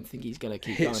I don't think he's gonna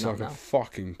keep Hits going up like now. a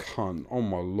fucking cunt. Oh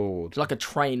my lord. It's like a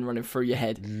train running through your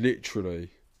head. Literally.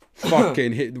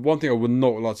 Fucking hit. The one thing I would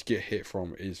not like to get hit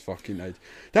from is fucking AJ.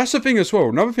 That's the thing as well.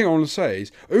 Another thing I want to say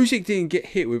is Usyk didn't get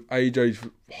hit with AJ's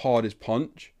hardest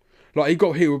punch. Like, he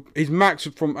got hit with... His max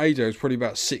from AJ was probably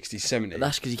about 60, 70. But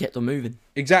that's because he kept on moving.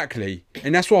 Exactly.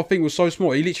 And that's what I think was so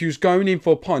smart. He literally was going in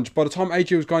for a punch. By the time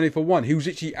AJ was going in for one, he was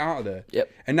literally out of there.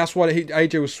 Yep. And that's why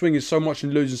AJ was swinging so much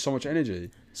and losing so much energy.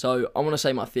 So I want to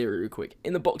say my theory real quick.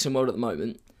 In the boxing world at the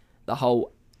moment, the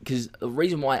whole... Because the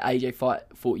reason why AJ fought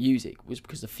Usyk was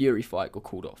because the Fury fight got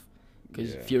called off.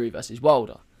 Because Fury versus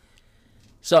Wilder.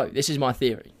 So, this is my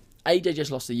theory. AJ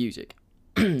just lost to Usyk.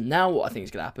 Now what I think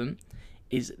is going to happen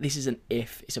is this is an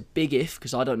if. It's a big if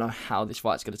because I don't know how this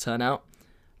fight's going to turn out.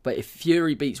 But if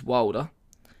Fury beats Wilder,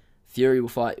 Fury will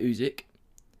fight Usyk.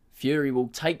 Fury will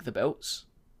take the belts.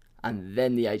 And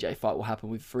then the AJ fight will happen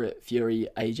with Fury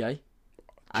AJ.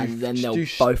 And then they'll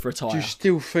both retire. Do you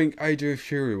still think AJ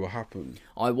Fury will happen?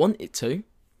 I want it to.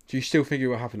 Do you still think it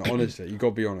will happen? Honestly, you got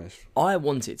to be honest. I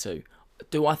want it to.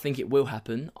 Do I think it will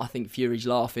happen? I think Fury's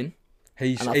laughing.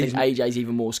 And I think AJ's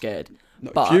even more scared.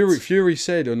 No, but Fury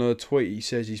said on a tweet, he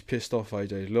says he's pissed off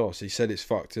AJ's loss. He said it's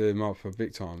fucked him up for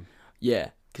big time.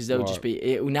 Yeah, because it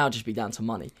will now just be down to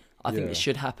money. I think Yeah. it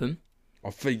should happen.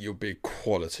 I think it'll be a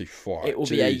quality fight. It will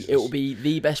Jesus. be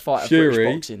the best fight of Fury,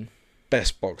 British boxing.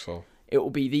 Best boxer. It will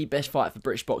be the best fight for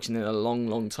British boxing in a long,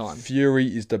 long time. Fury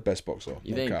is the best boxer.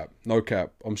 You No think? cap. No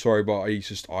cap. I'm sorry, but he's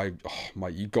just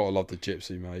mate, you gotta love the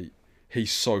Gypsy, mate.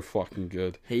 He's so fucking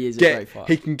good. He is a great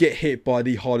fighter. He can get hit by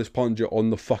the hardest puncher on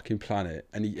the fucking planet,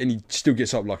 and he still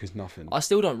gets up like it's nothing. I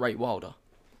still don't rate Wilder.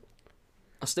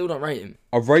 I still don't rate him.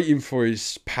 I rate him for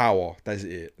his power. That's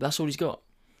it. That's all he's got.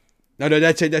 No,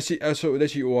 that's it. That's all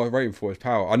I rate him for, his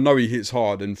power. I know he hits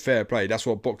hard and fair play. That's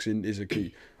what boxing is a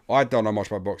key. I don't know much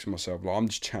about boxing myself. Like, I'm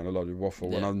just chatting a lot of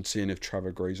waffle, and I'm seeing if Trav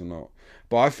agrees or not.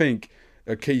 But I think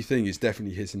a key thing is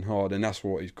definitely hitting hard, and that's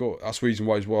what he's got. That's the reason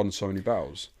why he's won so many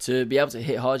battles. To be able to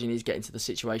hit hard, you need to get into the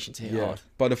situation to hit hard.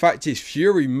 But the fact is,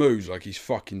 Fury moves like he's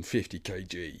fucking 50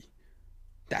 kg.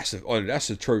 That's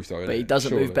the truth, though. But he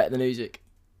doesn't move better than Usyk.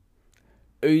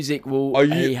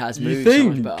 Usyk he has you moved think? so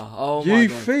much better. Oh You my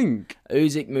God. think?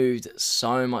 Usyk moved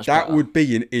so much better. That would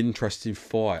be an interesting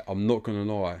fight. I'm not going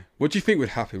to lie. What do you think would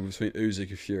happen between Usyk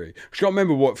and Fury? Because you got to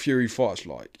remember what Fury fights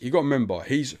like. You got to remember,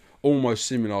 he's almost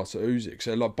similar to Usyk.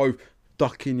 So, like, both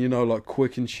ducking, like,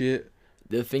 quick and shit.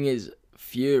 The thing is,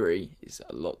 Fury is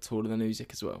a lot taller than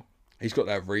Usyk as well. He's got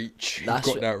that reach.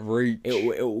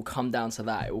 It will come down to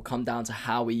that. It will come down to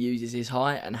how he uses his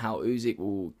height and how Usyk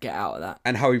will get out of that.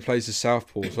 And how he plays the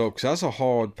southpaw as well. Because that's a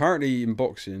hard... Apparently, in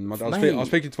boxing... I was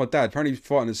speaking to my dad. Apparently,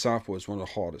 fighting the southpaw is one of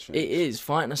the hardest things. It is.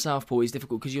 Fighting a southpaw is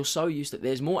difficult because you're so used to...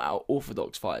 There's more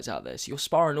orthodox fighters out there. So you're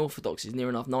sparring orthodox is near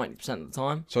enough 90% of the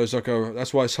time. So it's like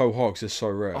that's why it's so hard, because it's so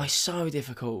rare. Oh, it's so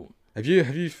difficult. Have you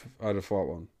had a fight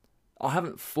one? I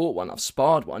haven't fought one. I've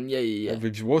sparred one. Yeah.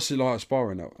 What's it like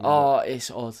sparring that? Oh,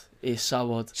 it's odd. It's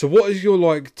so odd. So what is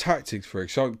your tactics for it?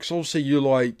 So, because obviously you're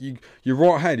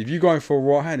right hand. If you're going for a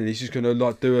right hand and he's just gonna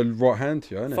do a right hand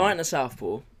to you, isn't it? Fighting a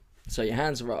southpaw, so your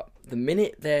hands are up. The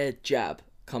minute their jab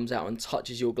comes out and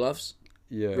touches your gloves,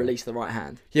 release the right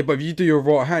hand. Yeah, but if you do your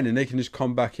right hand and they can just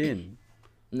come back in.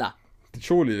 Nah.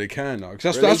 Surely they can though,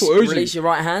 because that's what Usyk. Release your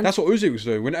right hand. That's what Usyk was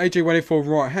doing when AJ went in for a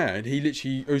right hand.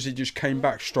 Usyk just came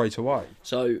back straight away.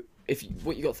 So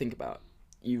what you got to think about,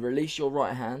 you release your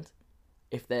right hand.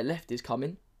 If their left is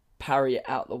coming, parry it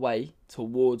out the way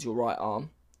towards your right arm,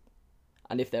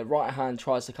 and if their right hand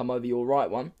tries to come over your right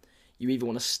one, you either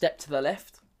want to step to the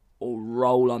left or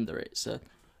roll under it. So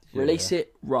release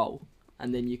it, roll.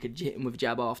 And then you could hit him with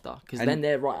jab after, because then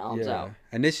their right arm's out.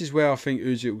 And this is where I think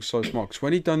Usyk was so smart, because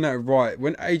when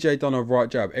when AJ done a right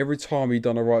jab, every time he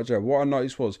done a right jab, what I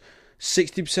noticed was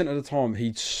 60% of the time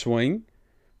he'd swing,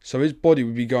 so his body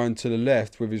would be going to the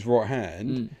left with his right hand,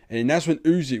 and then that's when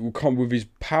Usyk will come with his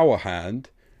power hand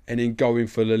and then go in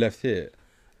for the left hit.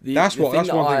 That's one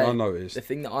thing I noticed. The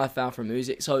thing that I found from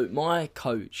Usyk, so my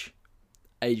coach,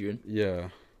 Adrian,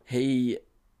 he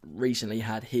recently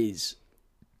had his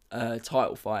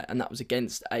title fight, and that was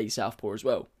against a southpaw as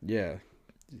well. Yeah.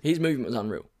 His movement was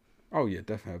unreal. Oh yeah,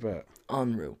 definitely, I bet.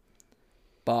 Unreal.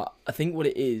 But I think what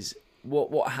it is,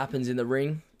 what happens in the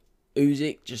ring,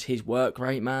 Usyk, just his work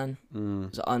rate, man,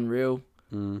 is unreal.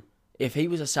 If he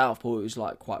was a southpaw, it was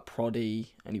like quite proddy,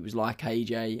 and he was like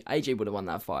AJ would have won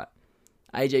that fight.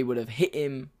 AJ would have hit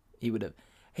him.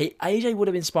 AJ would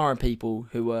have been sparring people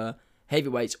who were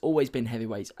heavyweights, always been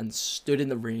heavyweights, and stood in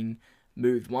the ring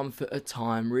moved 1 foot at a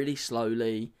time, really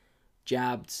slowly,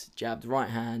 jabbed right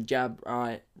hand, jab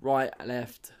right,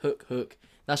 left, hook.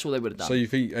 That's all they would have done. So you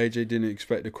think AJ didn't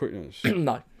expect the quickness?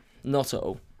 No, not at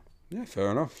all. Yeah,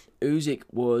 fair enough. Usyk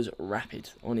was rapid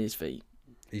on his feet.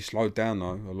 He slowed down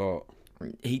though a lot.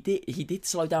 He did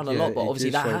slow down a lot, but he obviously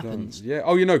did that slow happens. down. Yeah.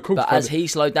 Oh, you know, cool. But as he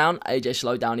slowed down, AJ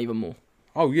slowed down even more.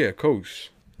 Oh yeah, of course.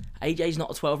 AJ's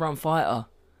not a 12-round fighter.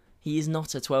 He is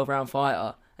not a 12-round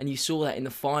fighter. And you saw that in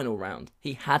the final round.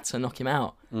 He had to knock him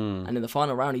out. And in the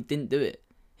final round, he didn't do it.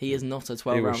 He is not a 12-round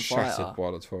fighter. He was shattered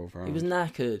by the 12 rounds. He was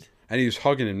knackered. And he was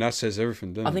hugging him. That says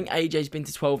everything, doesn't it? I think AJ's been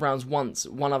to 12 rounds once,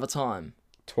 one other time.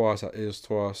 Twice. It was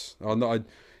twice. Oh, no,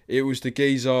 it was the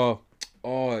geezer.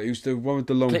 Oh, it was the one with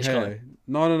the long Klitschko. hair.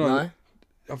 No.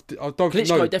 I don't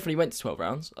Klitschko know. definitely went to 12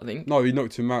 rounds, I think. No, he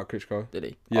knocked him out, Klitschko. Did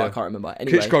he? Yeah. Oh, I can't remember.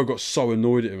 Anyway. Klitschko got so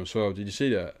annoyed at him as well. Did you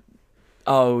see that?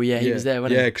 Oh, yeah, he was there,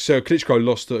 wasn't yeah, so Klitschko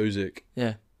lost to Usyk.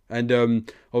 Yeah. And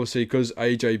obviously, because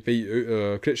AJ beat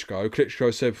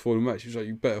Klitschko said before the match, he was like,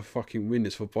 you better fucking win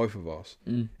this for both of us.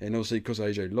 And obviously, because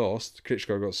AJ lost,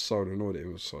 Klitschko got so annoyed at him.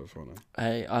 It was so funny.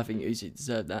 Hey, I think Usyk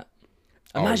deserved that.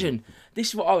 Imagine, this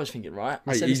is what I was thinking, right? I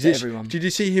Mate, said this to everyone. Did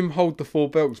you see him hold the 4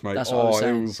 belts, mate? That's what I was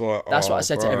saying. It was like, That's what I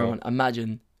said to bro. everyone.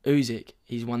 Imagine, Usyk,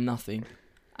 he's won nothing.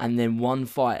 And then one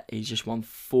fight, he's just won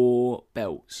 4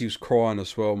 belts. He was crying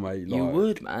as well, mate. Like, You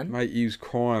would, man. Mate, he was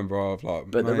crying, bro.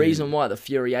 Like, But the mate. reason why the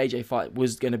Fury-AJ fight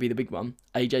was going to be the big one,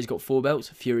 AJ's got 4 belts,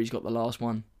 Fury's got the last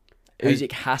one.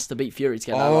 Usyk has to beat Fury to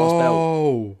get that last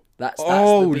belt. That's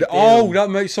the big deal. That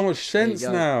makes so much sense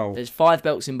now. There's 5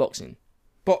 belts in boxing.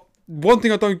 But one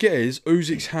thing I don't get is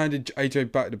Usyk's handed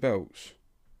AJ back the belts.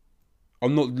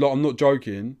 I'm not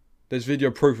joking. There's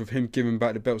video proof of him giving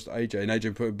back the belts to AJ and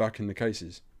AJ putting back in the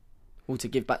cases. Well, to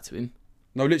give back to him.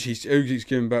 No, literally, Usyk's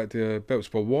giving back the belts,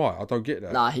 but why? I don't get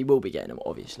that. Nah, he will be getting them,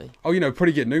 obviously. Oh,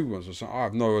 probably get new ones or something. I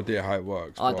have no idea how it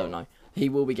works. I don't know. He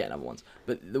will be getting other ones.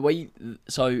 But the way...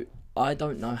 So, I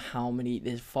don't know how many...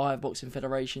 There's 5 boxing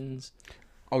federations.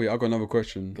 Oh, yeah, I got another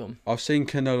question. Go on. I've seen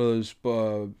Canelo's,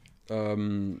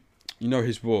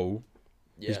 his wall,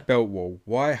 his belt wall.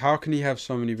 Why? How can he have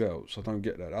so many belts? I don't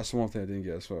get that. That's the one thing I didn't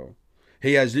get as well.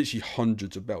 He has literally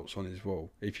hundreds of belts on his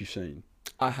wall, if you've seen.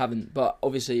 I haven't, but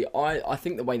obviously, I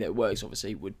think the way that it works,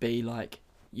 obviously, would be like,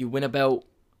 you win a belt,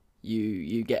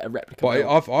 you get a replica But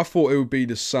belt. I thought it would be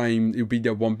the same. It would be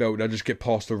that one belt that just get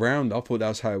passed around. I thought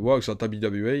that's how it works, like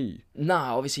WWE.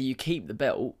 Nah, obviously, you keep the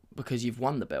belt because you've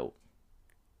won the belt.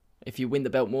 If you win the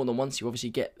belt more than once, you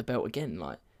obviously get the belt again,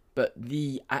 like. But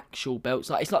the actual belts,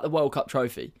 like, it's like the World Cup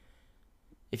trophy.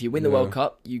 If you win the World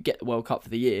Cup, you get the World Cup for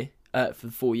the year, for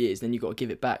the 4 years. Then you got to give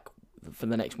it back for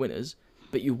the next winners.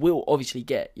 But you will obviously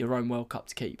get your own World Cup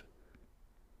to keep.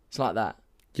 It's like that.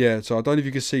 Yeah, so I don't know if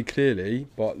you can see clearly,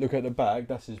 but look at the back.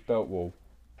 That's his belt wall.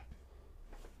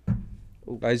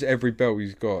 Ooh. That is every belt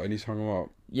he's got, and he's hung them up.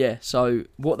 Yeah. So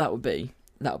what that would be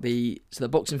so the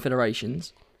boxing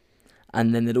federations,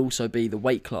 and then there'd also be the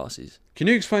weight classes. Can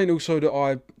you explain also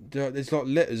that there's like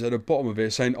letters at the bottom of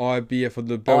it saying IBF on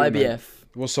the belt? IBF.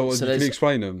 What sort of? So Can you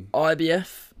explain them?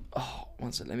 IBF. Oh,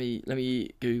 one second. Let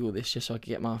me Google this just so I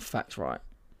can get my facts right.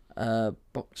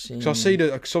 Boxing. So I see that.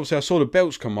 Cause obviously, I saw the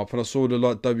belts come up, and I saw the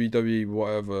like WWE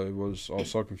whatever it was. I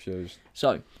was so confused.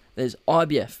 So there's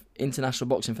IBF, International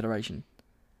Boxing Federation,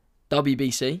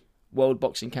 WBC, World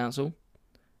Boxing Council,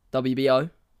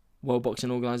 WBO, World Boxing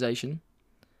Organization,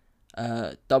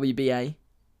 WBA,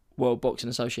 World Boxing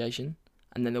Association,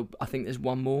 and then I think there's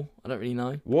one more. I don't really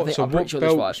know. I'm pretty sure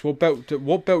there's 5.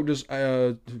 What belt does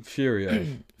Fury have?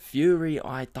 Fury,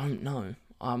 I don't know.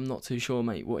 I'm not too sure,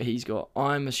 mate, what he's got.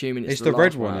 I'm assuming it's the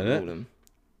red last one, out isn't of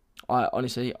all them.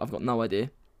 Honestly, I've got no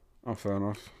idea. Oh, fair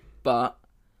enough. But,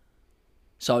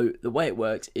 so the way it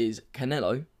works is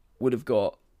Canelo would have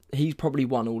got, he's probably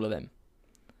won all of them.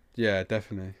 Yeah,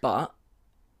 definitely. But,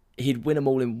 he'd win them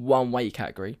all in one weight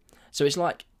category. So it's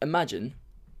like, imagine.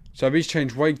 So if he's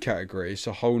changed weight category, it's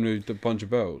a whole new bunch of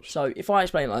belts. So if I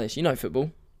explain it like this, football,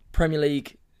 Premier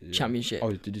League, Championship.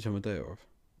 Oh, did you tell my day off?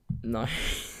 No.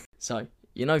 So,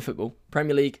 football,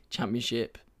 Premier League,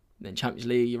 Championship, then Champions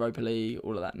League, Europa League,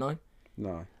 all of that, no?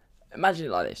 No. Imagine it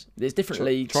like this. There's different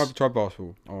leagues. Try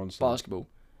basketball. I understand. Basketball.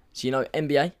 So,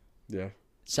 NBA. Yeah.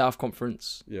 South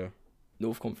Conference. Yeah.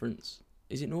 North Conference.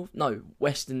 Is it North? No,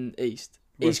 West and East.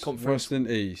 East Conference. West and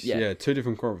East. Yeah, 2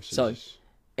 different conferences. So,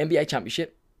 NBA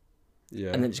Championship.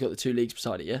 Yeah. And then it's got the 2 leagues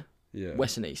beside it, yeah? Yeah.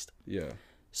 West and East. Yeah.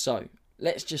 So,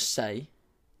 let's just say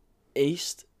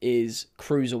East is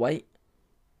cruiserweight,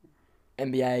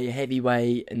 NBA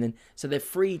heavyweight, and then so they're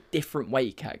 3 different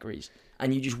weight categories,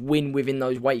 and you just win within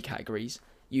those weight categories.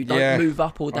 You don't move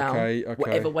up or down, Okay.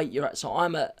 whatever weight you're at. So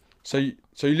I'm at So you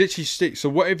literally stick. So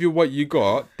whatever your weight you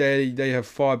got, they have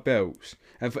 5 belts,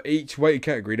 and for each weight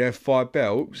category they have 5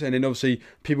 belts, and then obviously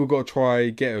people got to try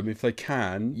get them if they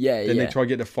can. Yeah, Then yeah. they try to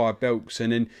get the 5 belts,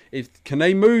 and then if can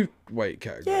they move weight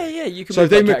category? Yeah, you can So move if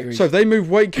they weight move, categories. so if they move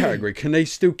weight category, can they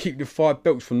still keep the 5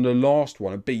 belts from the last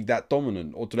one and be that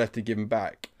dominant, or do they have to give them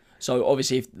back? So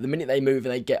obviously, if the minute they move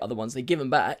and they get other ones, they give them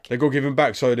back. They got to give them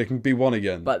back so they can be one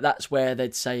again. But that's where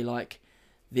they'd say like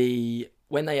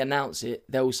when they announce it,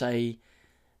 they'll say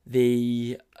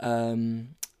the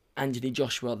Anthony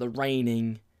Joshua, the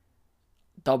reigning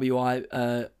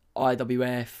IWF,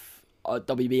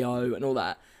 WBO, and all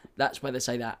that. That's where they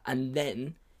say that. And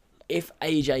then if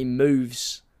AJ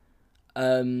moves,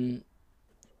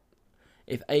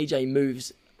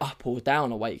 up or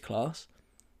down a weight class,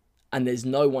 and there's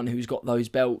no one who's got those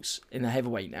belts in the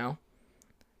heavyweight now,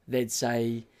 they'd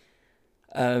say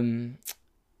the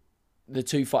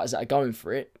 2 fighters that are going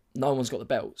for it, no one's got the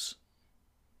belts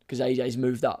because AJ's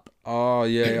moved up. Oh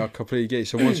yeah, I completely get it.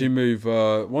 So once you move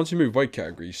weight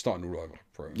category, you're starting all over.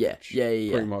 Pretty much.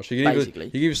 Yeah. Pretty much. You can Basically.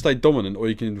 you can either stay dominant or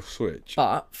you can switch.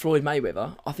 But Floyd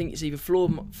Mayweather, I think it's either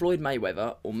Floyd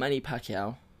Mayweather or Manny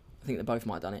Pacquiao. I think they both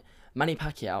might have done it. Manny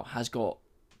Pacquiao has got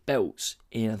belts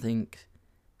in, I think,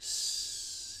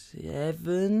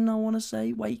 7, I want to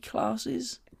say, weight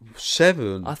classes.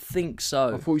 7? I think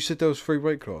so. I thought you said there was 3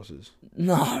 weight classes.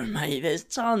 No, mate, there's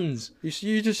tons.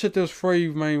 You just said there was 3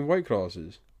 main weight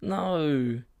classes.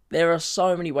 No, there are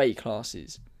so many weight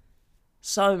classes.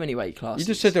 So many weight classes.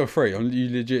 You just said there were 3. You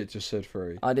legit just said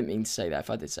 3. I didn't mean to say that. If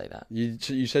I did say that,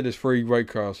 You said there's 3 weight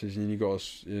classes and you got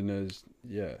and there's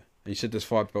And you said there's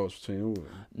 5 belts between all of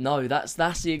them. no,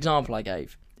 that's the example I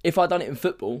gave. If I'd done it in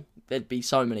football, there'd be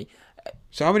so many.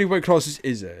 So how many weight classes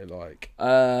is there? Like,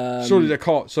 surely they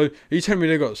can't. So are you telling me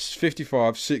they got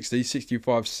 55, 60,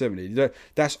 65, 70?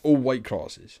 That's all weight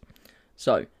classes.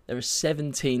 So there are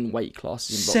 17 weight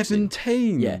classes in boxing.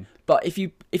 17. Yeah, but if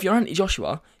you're Anthony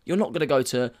Joshua, you're not gonna go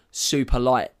to super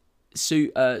light,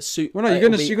 Well, no, you're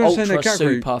gonna see in that category. super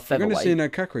You're gonna featherweight. see in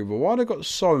that category. But why they got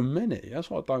so many?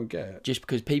 That's what I don't get. Just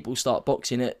because people start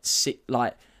boxing at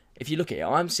like, if you look at it,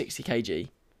 I'm 60 kg.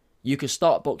 You could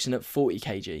start boxing at 40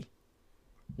 kg.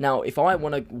 Now, if I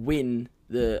want to win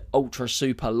the ultra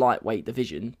super lightweight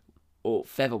division or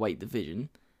featherweight division,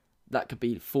 that could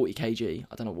be 40 kg.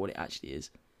 I don't know what it actually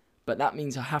is, but that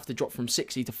means I have to drop from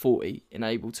 60 to 40 to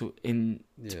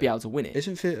be able to win it.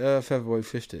 Isn't featherweight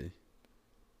 50?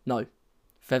 No,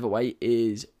 featherweight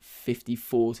is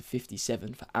 54 to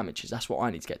 57 for amateurs. That's what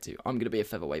I need to get to. I'm going to be a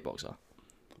featherweight boxer.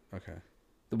 Okay.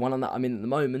 The one that I'm in at the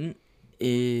moment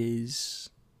is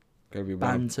Gotta be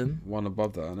bantam. one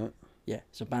above that, isn't it? Yeah,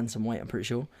 so bantamweight, I'm pretty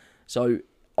sure. So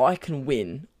I can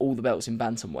win all the belts in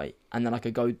bantamweight, and then I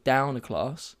could go down a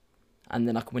class, and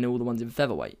then I can win all the ones in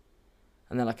featherweight.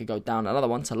 And then I could go down another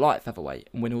one to light featherweight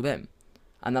and win all them.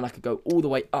 And then I could go all the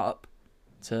way up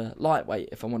to lightweight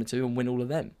if I wanted to and win all of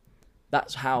them.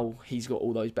 That's how he's got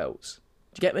all those belts.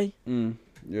 Do you get me?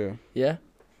 Yeah. Yeah?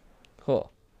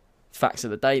 Cool. Facts of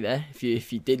the day there,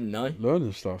 if you didn't know.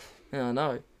 Learning stuff. Yeah, I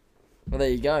know. Well,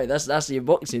 there you go. That's your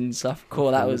boxing stuff.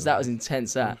 Cool. That was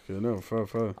intense. That. Okay, no, fair.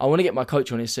 I want to get my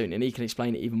coach on here soon, and he can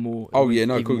explain it even more. Oh yeah,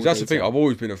 no, even cool. more That's the thing. detail. I've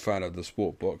always been a fan of the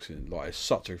sport boxing. Like, it's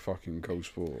such a fucking cool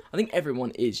sport. I think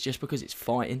everyone is just because it's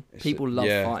fighting. People love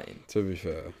fighting. To be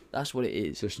fair, That's what it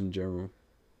is. just in general.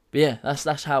 But yeah,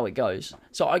 that's how it goes.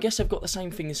 So I guess they've got the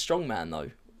same thing as strongman though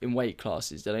in weight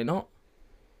classes, do they not?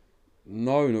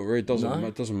 No, not really. No?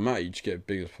 It doesn't matter. You just get as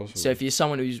big as possible. So if you're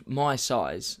someone who's my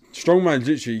size, Strongman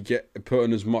literally get put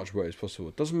on as much weight as possible.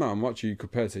 It doesn't matter how much you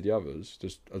compare to the others.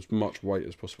 Just as much weight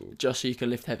as possible. just so you can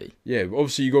lift heavy. Yeah, but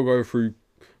obviously you got to go through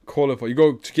qualify. You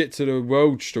got to get to the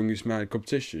world's strongest man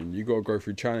competition. You got to go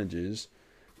through challenges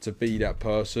to be that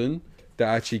person that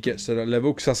actually gets to that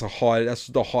level, because that's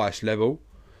the highest level.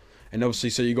 And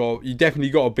obviously, so you definitely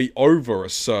got to be over a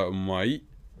certain weight.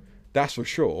 That's for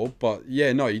sure. But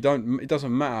yeah, no, you don't. It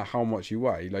doesn't matter how much you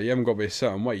weigh. Like, you haven't got to be a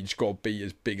certain weight. You just got to be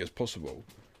as big as possible.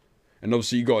 And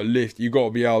obviously, you got to lift. You got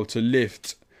to be able to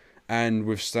lift and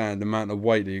withstand the amount of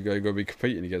weight that you're going to be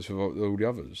competing against with all the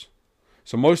others.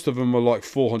 So most of them are like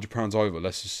 400 pounds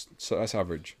over. So that's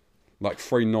average. Like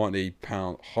 390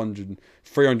 pounds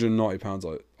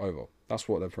over. That's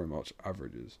what they're pretty much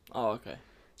average is. Oh, okay.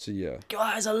 So yeah,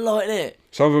 Guys are lighting it.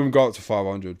 some of them go up to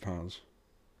 500 pounds.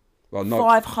 Well, no,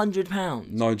 £500.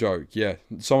 no joke. Yeah,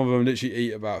 some of them literally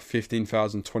eat about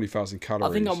 15,000, 20,000 calories.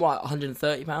 I think I'm right.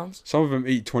 £130. Some of them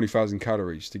eat 20,000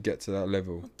 calories to get to that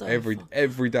level the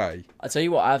every day. I tell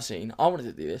you what I've seen. I wanted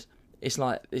to do this. It's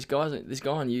like this guy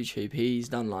on YouTube. He's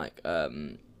done like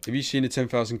Have you seen a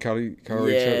 10,000 calorie Yeah,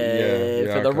 challenge?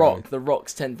 Yeah, for The okay. Rock. The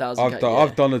Rock's 10,000.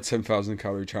 I've done a 10,000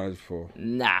 calorie challenge before.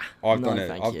 Nah. I've no, done it.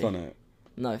 thank I've you. done it.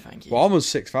 No, thank you. Well, I'm on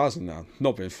 6,000 now.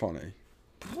 Not being funny.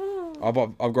 I've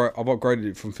upgraded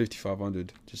it from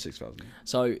 5,500 to 6,000.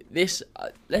 So this,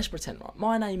 let's pretend, right?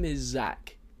 My name is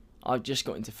Zach. I've just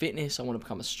got into fitness. I want to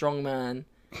become a strongman,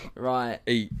 right?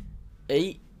 Eat.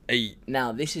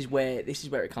 Now this is where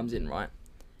it comes in, right?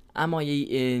 Am I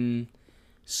eating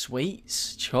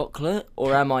sweets, chocolate,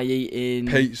 or am I eating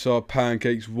Pizza,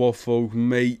 pancakes, waffles,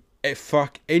 meat.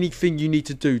 Fuck anything you need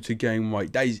to do to gain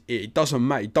weight. That is it. It doesn't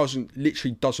matter.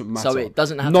 Literally doesn't matter. So it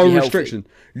doesn't have no to be restriction.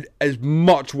 As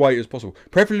much weight as possible.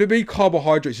 Preferably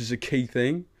carbohydrates is a key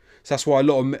thing. So that's why a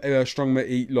lot of strong men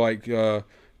eat like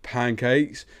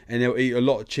pancakes, and they'll eat a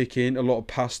lot of chicken, a lot of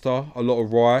pasta, a lot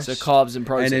of rice. So carbs and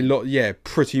protein. And then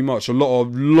pretty much a lot of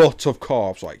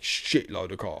carbs, like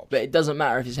shitload of carbs. But it doesn't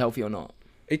matter if it's healthy or not.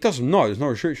 It doesn't. No, there's no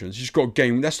restrictions. You just got to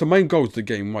gain. That's the main goal, is to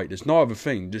gain weight. There's no other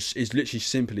thing. Just it's literally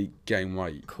simply gain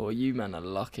weight. Cool, you man are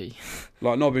lucky.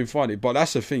 Like, not being funny, but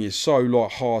that's the thing. It's so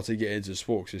like hard to get into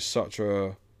sports. It's such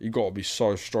a you got to be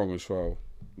so strong as well.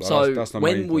 Like, So that's the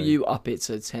when main will thing. you up it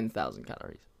to 10,000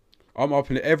 calories? I'm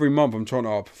upping it every month. I'm trying to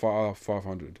up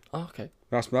 500. Oh, okay.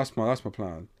 That's my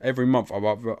plan. Every month I'm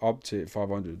up to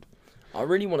 500. I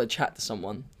really want to chat to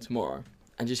someone tomorrow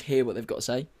and just hear what they've got to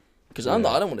say. Because Yeah.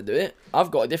 I don't want to do it.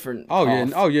 I've got a different Oh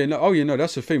path. yeah, no.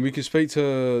 That's the thing. We can speak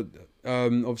to.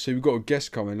 Obviously, we've got a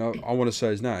guest coming. I want to say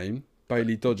his name,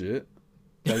 Bailey Dodgett.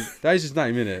 That is his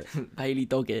name, isn't it? Bailey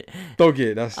Doggett.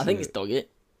 Doggett. That's. I think it's Doggett.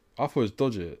 I thought it was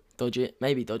Dodgett. Dodgett.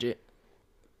 Maybe Dodgett.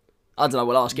 I don't know.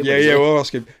 We'll ask him. Yeah. We'll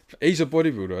ask him. He's a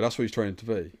bodybuilder. That's what he's training to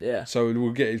be. Yeah. So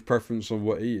we'll get his preference on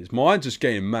what he is. Mine's just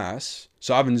gaining mass.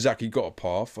 So I haven't exactly got a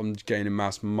path. I'm just gaining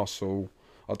mass, muscle.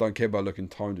 I don't care about looking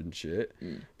toned and shit.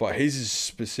 But his is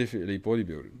specifically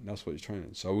bodybuilding. That's what he's training.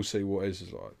 So we'll see what his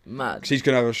is like. Mad. Because he's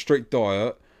going to have a strict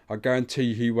diet. I guarantee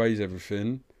you he weighs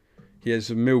everything. He has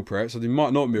some meal prep. So he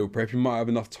might not meal prep. He might have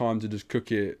enough time to just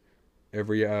cook it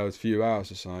every few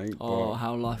hours or something. Oh,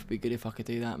 how life would be good if I could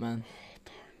do that, man.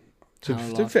 To How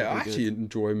be life fair, would I be actually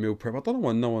enjoy meal prep. I don't know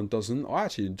why no one doesn't. I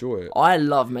actually enjoy it. I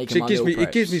love making my meal preps.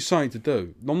 It gives me something to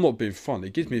do. I'm not being fun.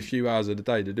 It gives me a few hours of the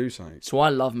day to do something. So I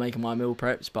love making my meal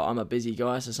preps, but I'm a busy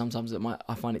guy, so sometimes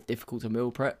I find it difficult to meal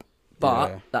prep. But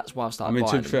Yeah. that's why I've I started mean,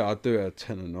 to buying be them. fair, I do it at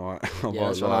 10 at night. Yeah,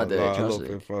 that's when I do it, I'm trust not me.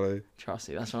 being funny. Trust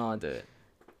me, that's when I do it.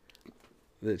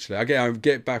 Literally, I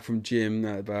get back from gym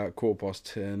at about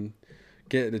 10:15.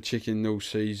 Get the chicken all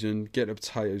seasoned. Get the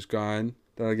potatoes going.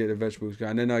 Then I get the vegetables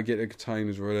going. Then I get the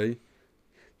containers ready.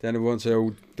 Then once they're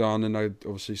all done, and I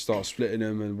obviously start splitting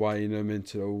them and weighing them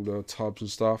into all the tubs and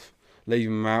stuff. Leave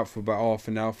them out for about half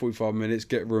an hour, 45 minutes.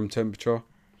 Get room temperature.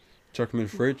 Chuck them in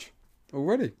the fridge. All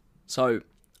ready. So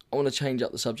I want to change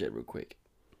up the subject real quick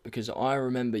because I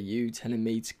remember you telling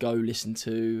me to go listen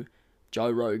to Joe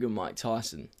Rogan, Mike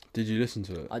Tyson. Did you listen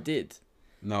to it? I did.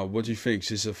 No, what do you think?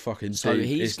 It's a fucking So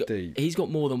deep. It's deep. he's got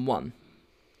more than one.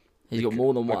 He's got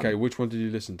more than one. Okay, which one did you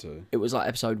listen to? It was like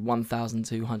episode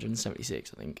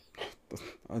 1276, I think.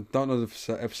 I don't know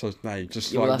the episode's name.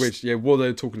 Just Yeah, well, like that's- which? Yeah, what are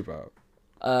they talking about?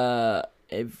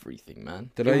 Everything,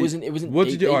 man. Did it they- wasn't What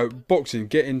deep, did you? deep. Alright, boxing.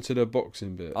 Get into the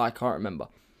boxing bit. I can't remember.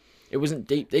 It wasn't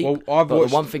deep. Well, I've but watched.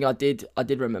 the one thing I did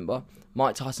remember,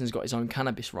 Mike Tyson's got his own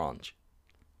cannabis ranch.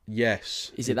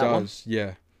 Yes. Is it that one?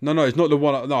 Yeah. No, it's not the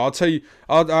one. No, I'll tell you.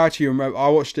 I actually remember. I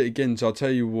watched it again, so I'll tell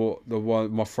you what the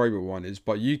one my favorite one is.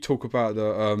 But you talk about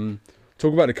the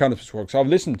cannabis one, 'cause I've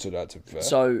listened to that. To be fair.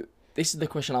 So this is the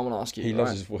question I want to ask you. He right?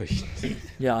 loves his voice.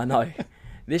 Yeah, I know.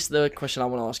 This is the question I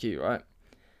want to ask you, right?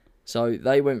 So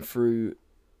they went through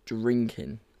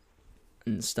drinking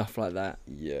and stuff like that.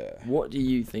 Yeah. What do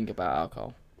you think about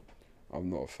alcohol? I'm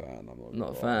not a fan. I'm Not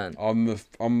a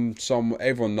fan.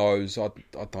 Everyone knows I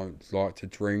don't like to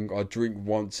drink. I drink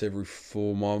once every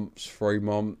 4 months, 3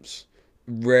 months.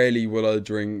 Rarely will I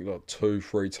drink like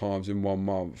 2-3 times in 1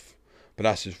 month, but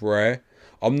that's just rare.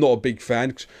 I'm not a big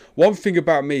fan. 'Cause one thing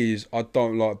about me is I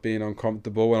don't like being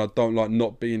uncomfortable, and I don't like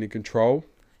not being in control.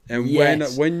 And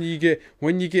Yes. when you get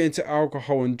into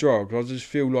alcohol and drugs, I just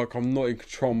feel like I'm not in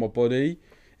control of my body.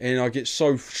 And I get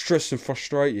so stressed and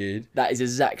frustrated. That is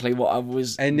exactly what I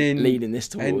was leading this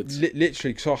towards. And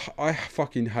literally, because I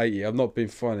fucking hate it. I'm not being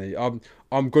funny.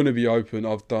 I'm gonna be open.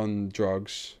 I've done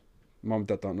drugs. Mum and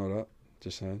Dad don't know that.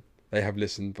 Just saying. They have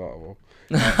listened, but well.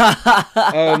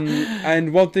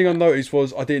 And one thing I noticed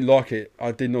was I didn't like it.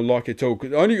 I did not like it at all. 'Cause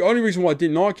the only reason why I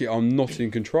didn't like it, I'm not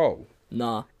in control.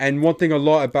 Nah. And one thing I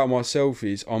like about myself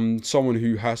is I'm someone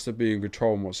who has to be in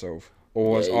control of myself.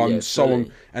 Or Yeah, I'm yeah, someone,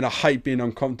 fully. and I hate being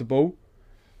uncomfortable.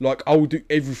 Like, I will do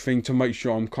everything to make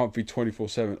sure I'm comfy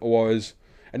 24/7. Otherwise,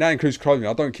 And that includes clothing.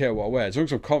 I don't care what I wear. As long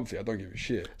as I'm comfy, I don't give a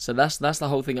shit. So that's the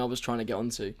whole thing I was trying to get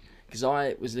onto, because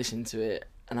I was listening to it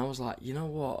and I was like, you know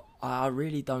what? I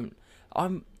really don't.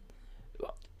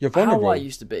 You're vulnerable. How I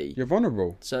used to be. You're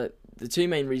vulnerable. So the two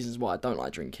main reasons why I don't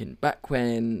like drinking, back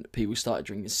when people started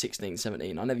drinking 16,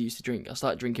 17, I never used to drink. I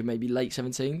started drinking maybe late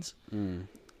 17s.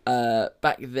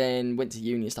 Back then, went to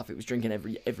uni and stuff, it was drinking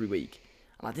every week.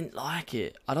 And I didn't like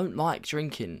it. I don't like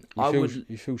drinking.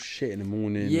 You feel shit in the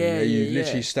morning. Yeah, you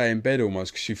literally stay in bed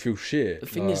almost because you feel shit. The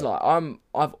thing is, like,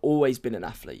 I've always been an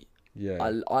athlete. Yeah.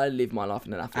 I live my life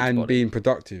in an athlete's and body. being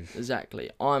productive. Exactly.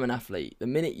 I'm an athlete. The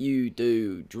minute you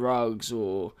do drugs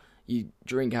or you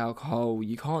drink alcohol,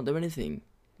 you can't do anything.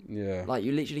 Yeah. Like,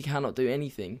 you literally cannot do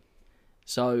anything.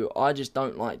 So I just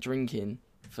don't like drinking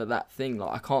for that thing.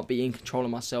 Like, I can't be in control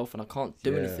of myself and I can't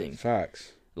do anything.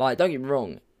 Facts. Like, don't get me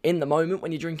wrong. In the moment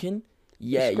when you're drinking,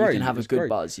 yeah, you can have a good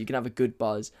buzz. You can have a good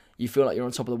buzz. You feel like you're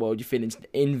on top of the world. You feel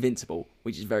invincible,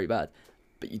 which is very bad.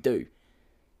 But you do.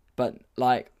 But,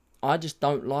 like, I just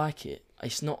don't like it.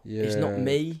 It's not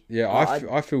me. Yeah, like,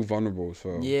 I feel vulnerable as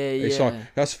well. Yeah, it's yeah. Like,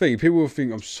 that's the thing. People will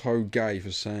think I'm so gay for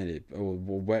saying it or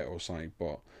wet or something,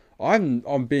 but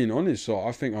I'm being honest. So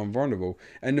I think I'm vulnerable.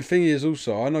 And the thing is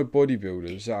also, I know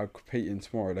bodybuilders that are competing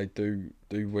tomorrow. They do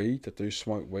weed. They do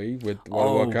smoke weed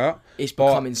while they work out. It's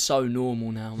becoming so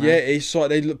normal now, man. Yeah, it's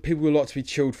like people like to be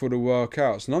chilled for the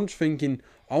workouts, and I'm just thinking,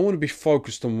 I want to be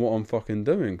focused on what I'm fucking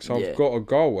doing. So I've got a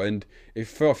goal, and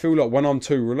if I feel like when I'm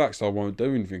too relaxed, I won't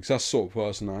do anything. Because that's the sort of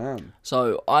person I am.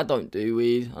 So I don't do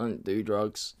weed. I don't do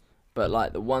drugs. But,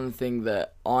 like, the one thing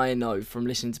that I know from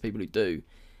listening to people who do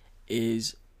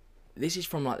is, this is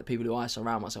from, like, the people who I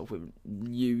surround myself with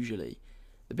usually.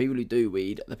 The people who do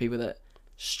weed are the people that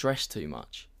stress too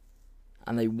much.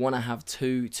 And they want to have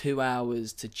two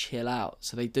hours to chill out.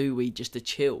 So they do weed just to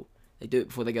chill. They do it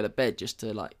before they go to bed just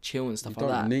to, like, chill and stuff like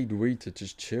that. You don't need weed to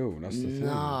just chill. That's the thing.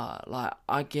 Nah, like,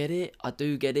 I get it. I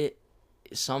do get it.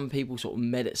 Some people sort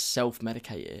of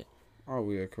self-medicate it. Oh,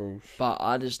 yeah, of course. But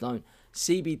I just don't.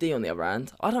 CBD, on the other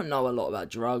hand, I don't know a lot about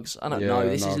drugs. I don't know.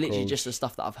 This is literally just the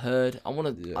stuff that I've heard. I don't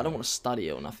want to study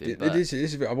it or nothing. This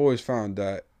is I've always found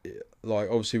that, like,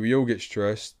 obviously we all get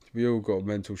stressed. We all got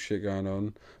mental shit going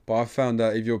on. But I found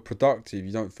that if you're productive,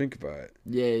 you don't think about it.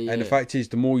 Yeah. And the fact is,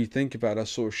 the more you think about that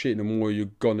sort of shit, the more you're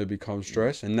going to become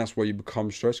stressed. And that's why you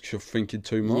become stressed, because you're thinking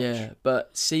too much. Yeah,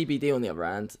 but CBD, on the other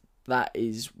hand, that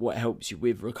is what helps you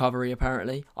with recovery,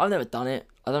 apparently. I've never done it.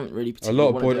 I don't really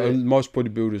particularly want to do it. Most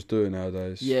bodybuilders do it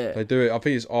nowadays. Yeah. They do it. I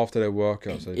think it's after their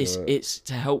workouts they do it. It's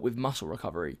to help with muscle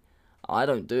recovery. I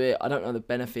don't do it. I don't know the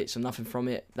benefits or nothing from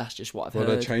it. That's just what I've heard.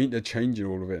 They're changing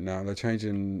all of it now. They're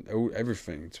changing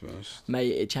everything, to be honest. Mate,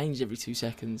 it changes every 2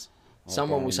 seconds.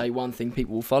 Someone will say one thing,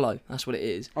 people will follow. That's what it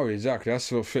is. Oh, exactly.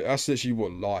 That's literally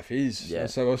what life is. Yeah.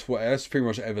 That's pretty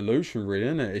much evolution, really,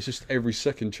 isn't it? It's just every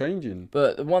second changing.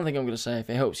 But the one thing I'm going to say, if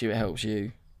it helps you, it helps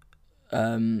you.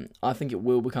 I think it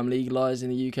will become legalised in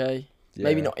the UK. Yeah.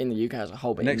 Maybe not in the UK as a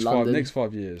whole, but in London. Next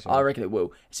 5 years. I reckon it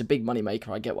will. It's a big money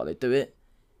maker. I get why they do it.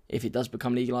 If it does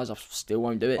become legalised, I still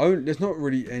won't do it. There's not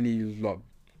really any, like,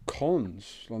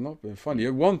 cons. Like, not being funny.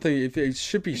 One thing, if it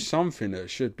should be something that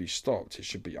should be stopped, it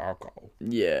should be alcohol.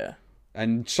 Yeah.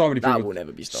 And so many people... That will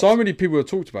never be stopped. So many people have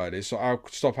talked about this. So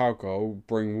stop alcohol,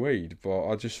 bring weed. But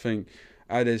I just think...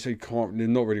 they're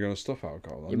not really going to stop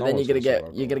alcohol. Yeah, but then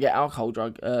you're gonna get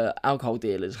alcohol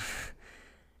dealers.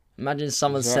 Imagine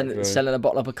someone selling a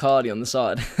bottle of Bacardi on the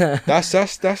side.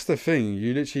 That's the thing.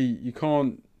 You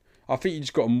can't. I think you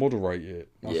just got to moderate it.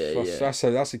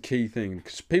 That's a key thing,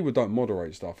 because people don't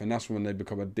moderate stuff, and that's when they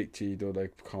become addicted or they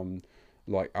become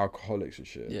like alcoholics and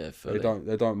shit. Yeah, fully.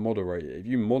 They don't moderate it. If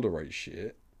you moderate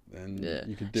shit, then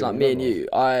you can do. It's like me and you.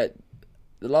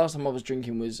 The last time I was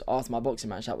drinking was after my boxing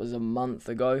match. That was a month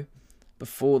ago.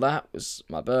 Before that was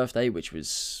my birthday, which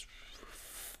was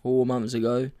 4 months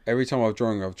ago. Every time I've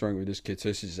drunk with this kid, so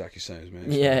this is exactly the same as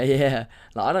me. Yeah.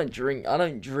 Like, I don't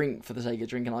drink for the sake of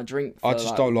drinking. I drink for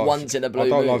once in a blue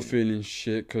moon. I don't like feeling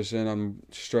shit, because then I'm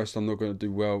stressed. I'm not going to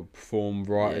do well, perform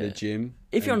right at the gym.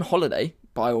 If you're on holiday,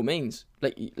 by all means,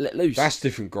 let loose. That's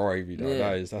different gravy, though.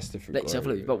 Yeah. That's different let yourself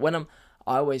loose. But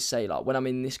I always say, like, when I'm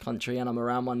in this country and I'm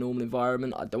around my normal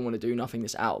environment, I don't want to do nothing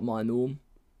that's out of my norm.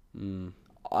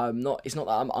 It's not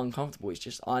that I'm uncomfortable. It's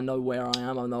just I know where I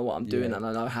am. I know what I'm doing, and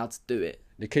I know how to do it.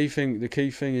 The key thing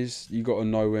is you got to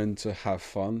know when to have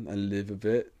fun and live a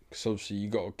bit. Because obviously you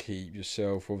got to keep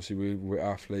yourself. Obviously we're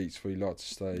athletes. We like to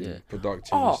stay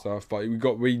productive and stuff. But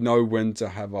we know when to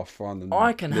have our fun. And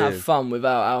I can have fun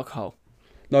without alcohol.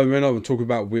 No, we're not talking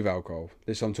about with alcohol.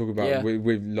 I'm talking about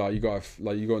with like you got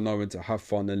to know when to have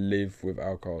fun and live with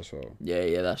alcohol as well.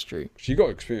 Yeah, that's true. So you got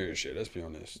to experience shit. Let's be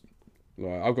honest.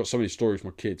 Like, I've got so many stories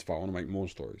with my kids, but I want to make more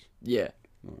stories. Yeah.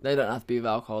 They don't have to be with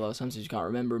alcohol though. Sometimes you can't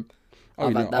remember them. Oh,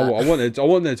 you know, I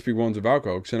want there to be ones with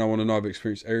alcohol, because then I want to know I've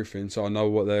experienced everything, so I know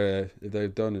what if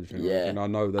they've done anything. Yeah. And I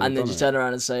know they've And then done you it. turn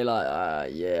around and say like,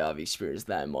 yeah, I've experienced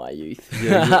that in my youth.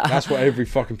 Yeah, that's what every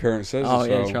fucking parent says. Oh as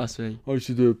yeah, well. trust me. I used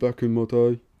to do it back in my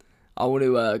day. I want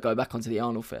to go back onto the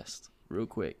Arnold Fest real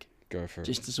quick, Go for it.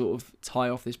 just to sort of tie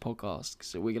off this podcast,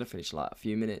 because we're gonna finish like a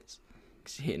few minutes,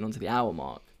 because you're hitting onto the hour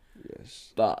mark.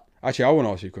 Yes. But Actually, I want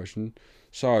to ask you a question.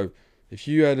 So, if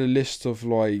you had a list of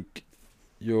like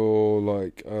your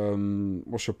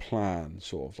what's your plan?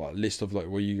 Sort of like list of like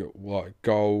where you got like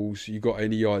goals. You got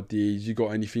any ideas? You got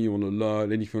anything you want to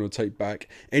learn? Anything you want to take back?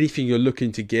 Anything you're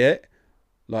looking to get?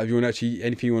 Like, if you want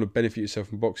anything you want to benefit yourself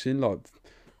from boxing? Like,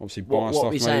 obviously buying what stuff. are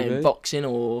we maybe. saying? Boxing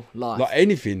or life? Like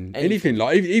anything.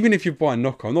 Like even if you're buying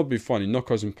knockout, not be funny.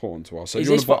 Knockout's important to us. So is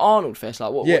if you this wanna for Arnold Fest?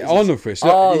 Like what? Yeah, what is this? Arnold Fest.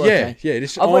 Oh, yeah, okay. yeah.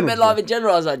 This is I thought Arnold meant live in Fest.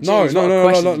 general. I was like, No, geez, what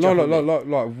questions you dropping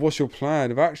me? like, what's your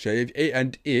plan of action?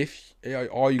 If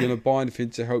are you going to buy anything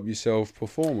to help yourself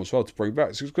perform as well, to bring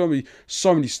back? So there's going to be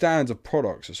so many stands of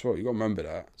products as well. You got to remember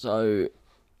that. So,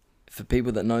 for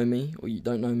people that know me or you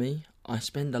don't know me, I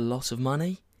spend a lot of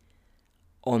money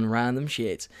on random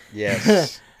shit.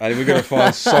 Yes, and we're going to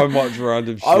find so much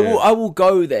random shit. I will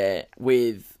go there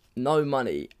with no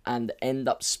money and end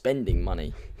up spending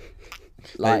money.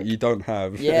 Like, you don't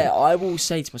have. Yeah, I will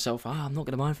say to myself, I'm not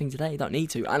going to buy anything today. Don't need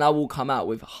to, and I will come out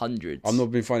with hundreds. I'm not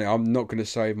being funny. I'm not going to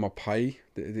save my pay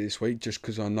this week just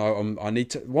because I know I need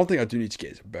to. One thing I do need to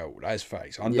get is a belt. That is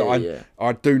facts.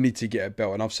 I do need to get a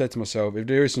belt, and I've said to myself, if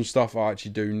there is some stuff I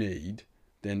actually do need,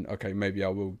 then okay, maybe I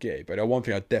will get it. But the one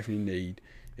thing I definitely need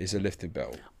is a lifting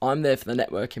belt. I'm there for the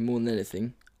networking more than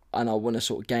anything, and I want to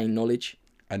sort of gain knowledge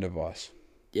And advice.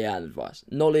 Yeah, and advice.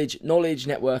 Knowledge,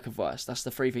 network, advice. That's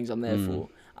the three things I'm there for.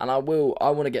 And I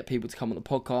want to get people to come on the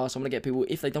podcast. I want to get people,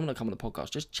 if they don't want to come on the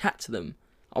podcast, just chat to them.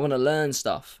 I want to learn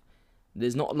stuff.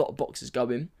 There's not a lot of boxes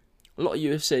going. A lot of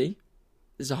UFC.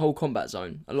 There's a whole combat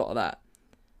zone. A lot of that.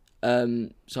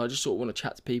 So I just sort of want to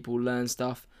chat to people, learn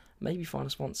stuff. Maybe find a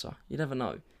sponsor. You never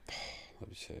know. That'd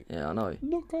be sick. Yeah, I know.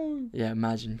 Knockout. Yeah,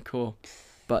 imagine. Cool.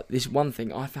 But this one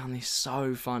thing, I found this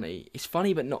so funny. It's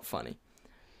funny but not funny.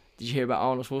 Did you hear about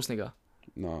Arnold Schwarzenegger?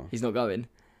 No. He's not going.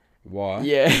 Why?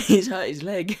 Yeah, he's hurt his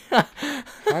leg.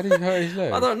 How did he hurt his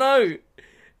leg? I don't know.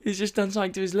 He's just done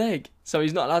something to his leg, so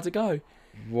he's not allowed to go.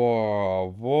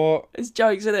 Whoa, what? It's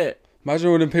jokes, isn't it? Imagine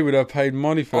all them people that have paid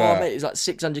money for Oh, that. mate, it's like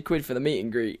 600 quid for the meet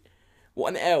and greet. What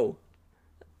an L.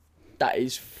 That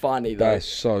is funny, though. That is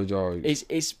so dope.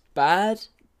 It's bad,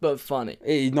 but funny.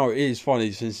 It is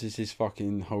funny since it's his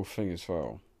fucking whole thing as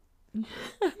well.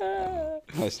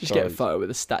 That's Just get a jokes. photo with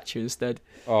a statue instead.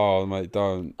 Oh, mate,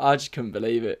 don't. I just couldn't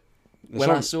believe it. There's When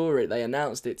I some- saw it, they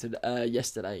announced it to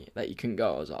yesterday that you couldn't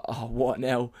go. I was like, oh, what an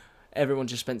L. Everyone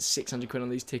just spent 600 quid on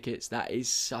these tickets. That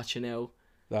is such an L.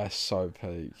 That's so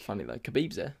peak. Funny, though.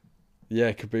 Khabib's there.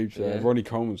 Yeah, Khabib's there. Yeah. Ronnie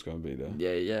Coleman's going to be there.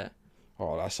 Yeah, yeah.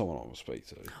 Oh, that's someone I will speak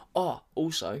to. Oh,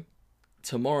 also,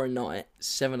 tomorrow night,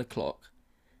 7 o'clock,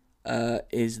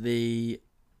 is the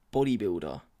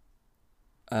bodybuilder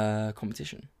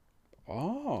competition.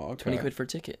 Oh, okay. 20 quid for a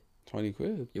ticket. 20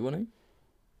 quid. You want to?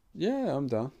 Yeah, I'm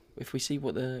down. If we see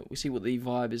what the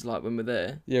vibe is like when we're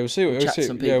there. Yeah, we'll see what We'll chat to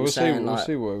some people we'll see. saying, We'll like-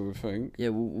 see what we think. Yeah,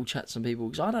 we'll chat to some people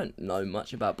because I don't know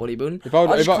much about bodybuilding. If I- I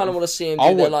just if I- kind of want to see them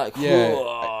I do their want- like. yeah,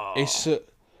 "Whoa." It's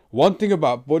one thing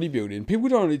about bodybuilding.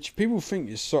 People think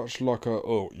it's such like a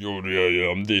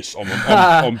I'm this.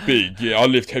 I'm big. Yeah, I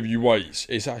lift heavy weights.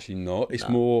 It's actually not. It's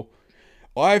more.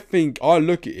 I think I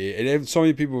look at it, and so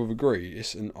many people have agreed.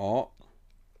 It's an art.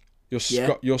 You're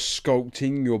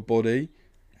sculpting your body,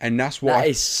 and that's what That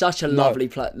is such a lovely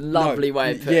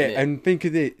way of putting it. Yeah, and think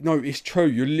of it. No, it's true.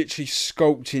 You're literally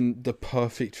sculpting the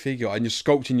perfect figure, and you're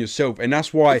sculpting yourself, and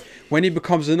that's why when it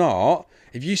becomes an art,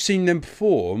 if you've seen them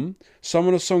perform, some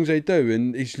of the songs they do,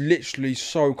 and it's literally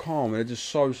so calm, and they're just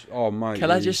so. Oh mate, Can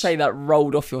I just say that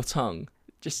rolled off your tongue?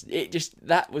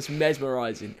 That was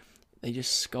mesmerising. They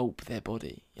just sculpt their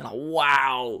body. You're like,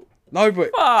 wow. No,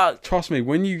 but Fuck. trust me,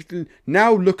 when you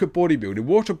now look at bodybuilding,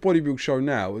 watch a bodybuilding show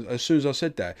now. As soon as I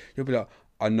said that, you'll be like,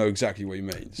 I know exactly what he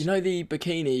means. You know the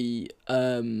bikini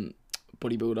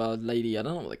bodybuilder lady? I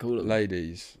don't know what they call them.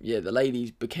 Ladies, Yeah, the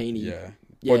ladies bikini. yeah,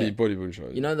 Yeah. bodybuilding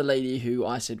shows. You know the lady who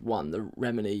I said won, the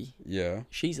Remini? Yeah,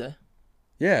 She's there.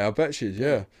 yeah, I bet she is.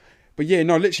 Yeah. But yeah,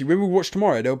 no, literally, when we watch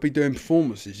tomorrow, they'll be doing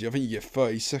performances. I think you get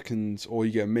 30 seconds or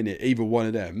you get a minute, either one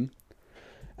of them.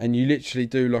 And you literally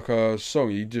do like a song.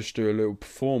 You just do a little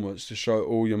performance to show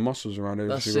all your muscles around every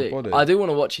That's single sick. body. I do want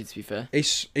to watch it, to be fair.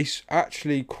 It's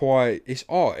actually quite. It's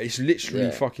art. It's literally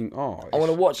Yeah. fucking art. I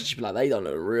want to watch it. She'd be like, they don't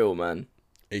look real, man.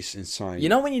 It's insane. You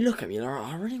know, when you look at me, you're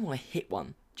like, I really want to hit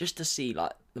one just to see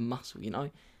like the muscle. You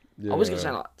know. Yeah. I was gonna say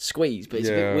like squeeze, but it's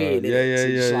a Yeah. bit weird. Yeah, Isn't it? yeah,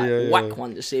 To just yeah, like yeah, whack yeah.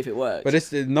 one to see if it works. But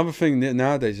it's another thing that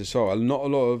nowadays as well. Not a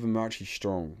lot of them are actually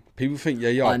strong. People think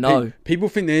they are. I know. People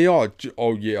think they are.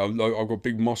 Oh yeah, I've got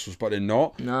big muscles, but they're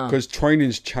not. No. Because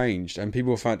training's changed and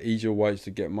people have found easier ways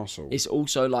to get muscle. It's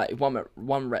also like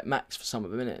one rep max for some at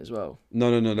the minute as well.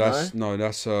 No. That's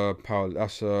power.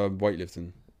 That's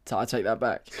weightlifting. I take that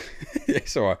back.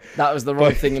 It's alright. That was the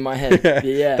wrong thing in my head.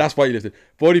 Yeah. That's weightlifting.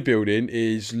 Bodybuilding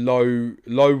is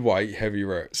low weight, heavy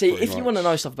reps. See, if you want to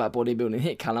know stuff about bodybuilding,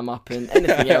 hit Callum up, and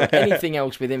anything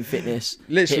else within fitness,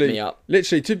 hit me up.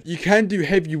 Literally, you can do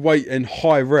heavy weight and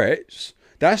high reps.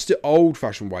 That's the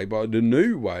old-fashioned way, but the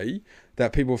new way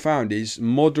that people found is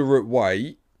moderate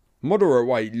weight,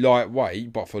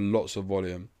 lightweight, but for lots of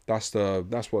volume. That's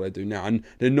what they do now, and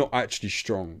they're not actually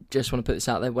strong. Just want to put this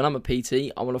out there. When I'm a PT,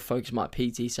 I want to focus my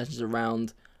PT sessions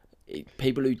around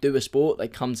people who do a sport. They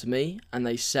come to me and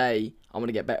they say, I want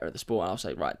to get better at the sport. And I'll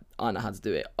say, right, I know how to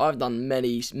do it. I've done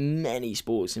many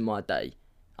sports in my day.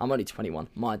 I'm only 21,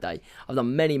 my day. I've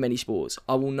done many sports.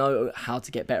 I will know how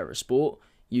to get better at a sport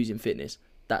using fitness.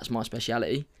 That's my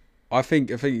speciality. I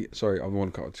think. Sorry, I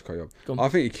want to cut you off. I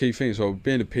think a key thing as well,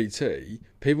 being a PT,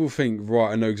 people think,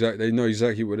 right, they know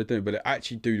exactly what they're doing, but they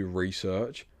actually do the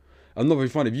research. I'm not very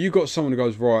funny. If you got someone who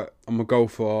goes, right, I'm a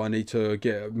golfer, I want to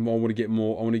get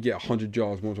 100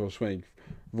 yards more to a swing.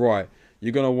 Right,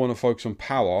 you're gonna want to focus on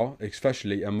power,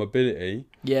 especially, and mobility.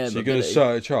 Yeah, so you're gonna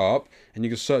search up, and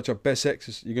you're gonna search up best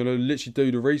exercise. You're gonna literally do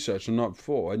the research the night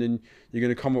before, and then you're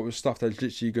gonna come up with stuff that's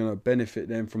literally gonna benefit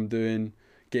them from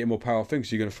getting more power things.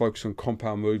 So you're going to focus on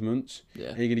compound movements. Yeah.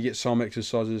 And you're going to get some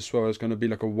exercises as well. It's going to be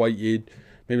like a weighted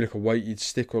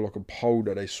stick or like a pole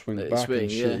that they swing back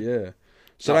and shit. Yeah.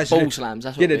 So like that's ball slams.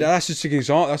 That's what that's just an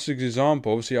example. That's an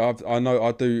example. Obviously,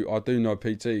 I do know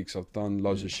PT because I've done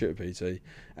loads of shit at PT,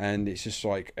 and it's just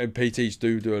like PTs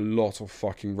do a lot of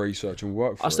fucking research and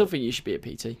work. I still think you should be a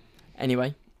PT.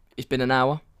 Anyway, it's been an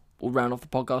hour. We'll round off the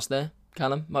podcast there.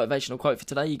 Callum, motivational quote for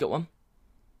today. You got one?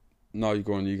 No, you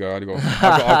go on. You go. I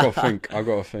got to think. I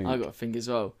got to think as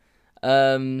well.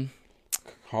 Come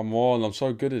on, I'm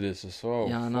so good at this as well.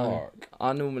 Yeah, I know.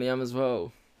 I normally am as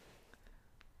well.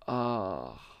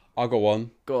 I got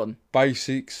one. Go on.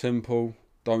 Basic, simple.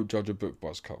 Don't judge a book by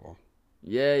its cover.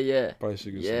 Yeah.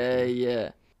 Basic and simple. Yeah.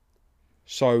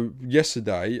 So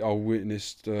yesterday, I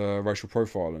witnessed racial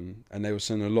profiling, and they were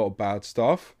saying a lot of bad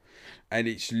stuff, and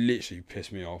it's literally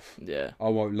pissed me off. Yeah. I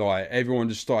won't lie. Everyone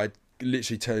just started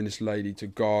literally telling this lady to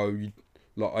go.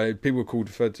 People were called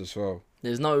the feds as well.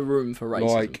 There's no room for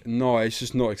racism. No, it's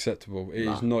just not acceptable. It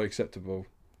is not acceptable.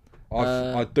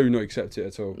 I do not accept it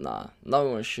at all. Nah, no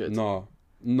one should. No,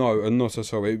 and not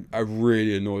at all. It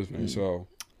really annoys me as well.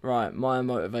 Right, my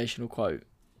motivational quote.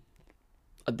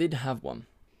 I did have one.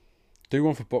 Do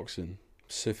one for boxing,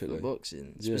 specifically.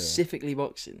 Specifically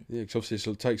boxing. Yeah, because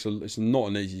obviously it's not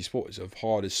an easy sport. It's the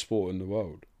hardest sport in the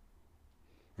world,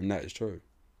 and that is true.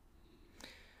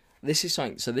 This is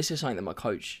something that my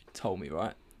coach told me,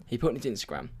 right? He put it on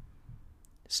Instagram.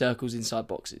 Circles inside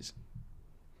boxes.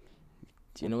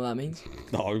 Do you know what that means?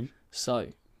 No. So,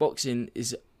 boxing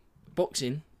is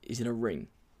in a ring.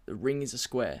 The ring is a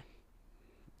square.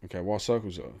 Okay, what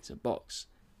circles are? It's a box.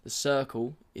 The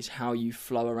circle is how you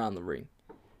flow around the ring.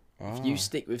 If you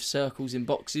stick with circles in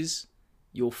boxes,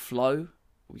 your flow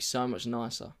will be so much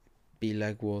nicer. Be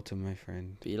like water, my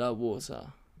friend. Be like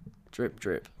water. Drip,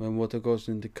 drip. When water goes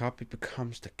in the cup, it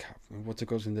becomes the cup. When water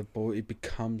goes in the bowl, it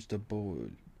becomes the bowl.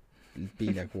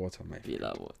 Be like water, mate. Be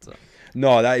like water.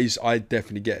 No, I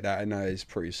definitely get that, and that is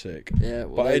pretty sick. Yeah,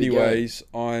 well, but anyways,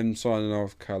 I'm signing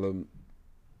off, Callum.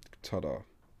 Ta-da.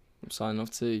 I'm signing off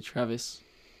too, Travis.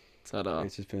 Ta-da.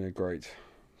 It has been a great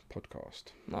podcast.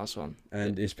 Nice one.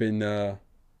 And it's been...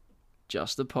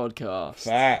 just a podcast.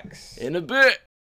 Facts. In a bit.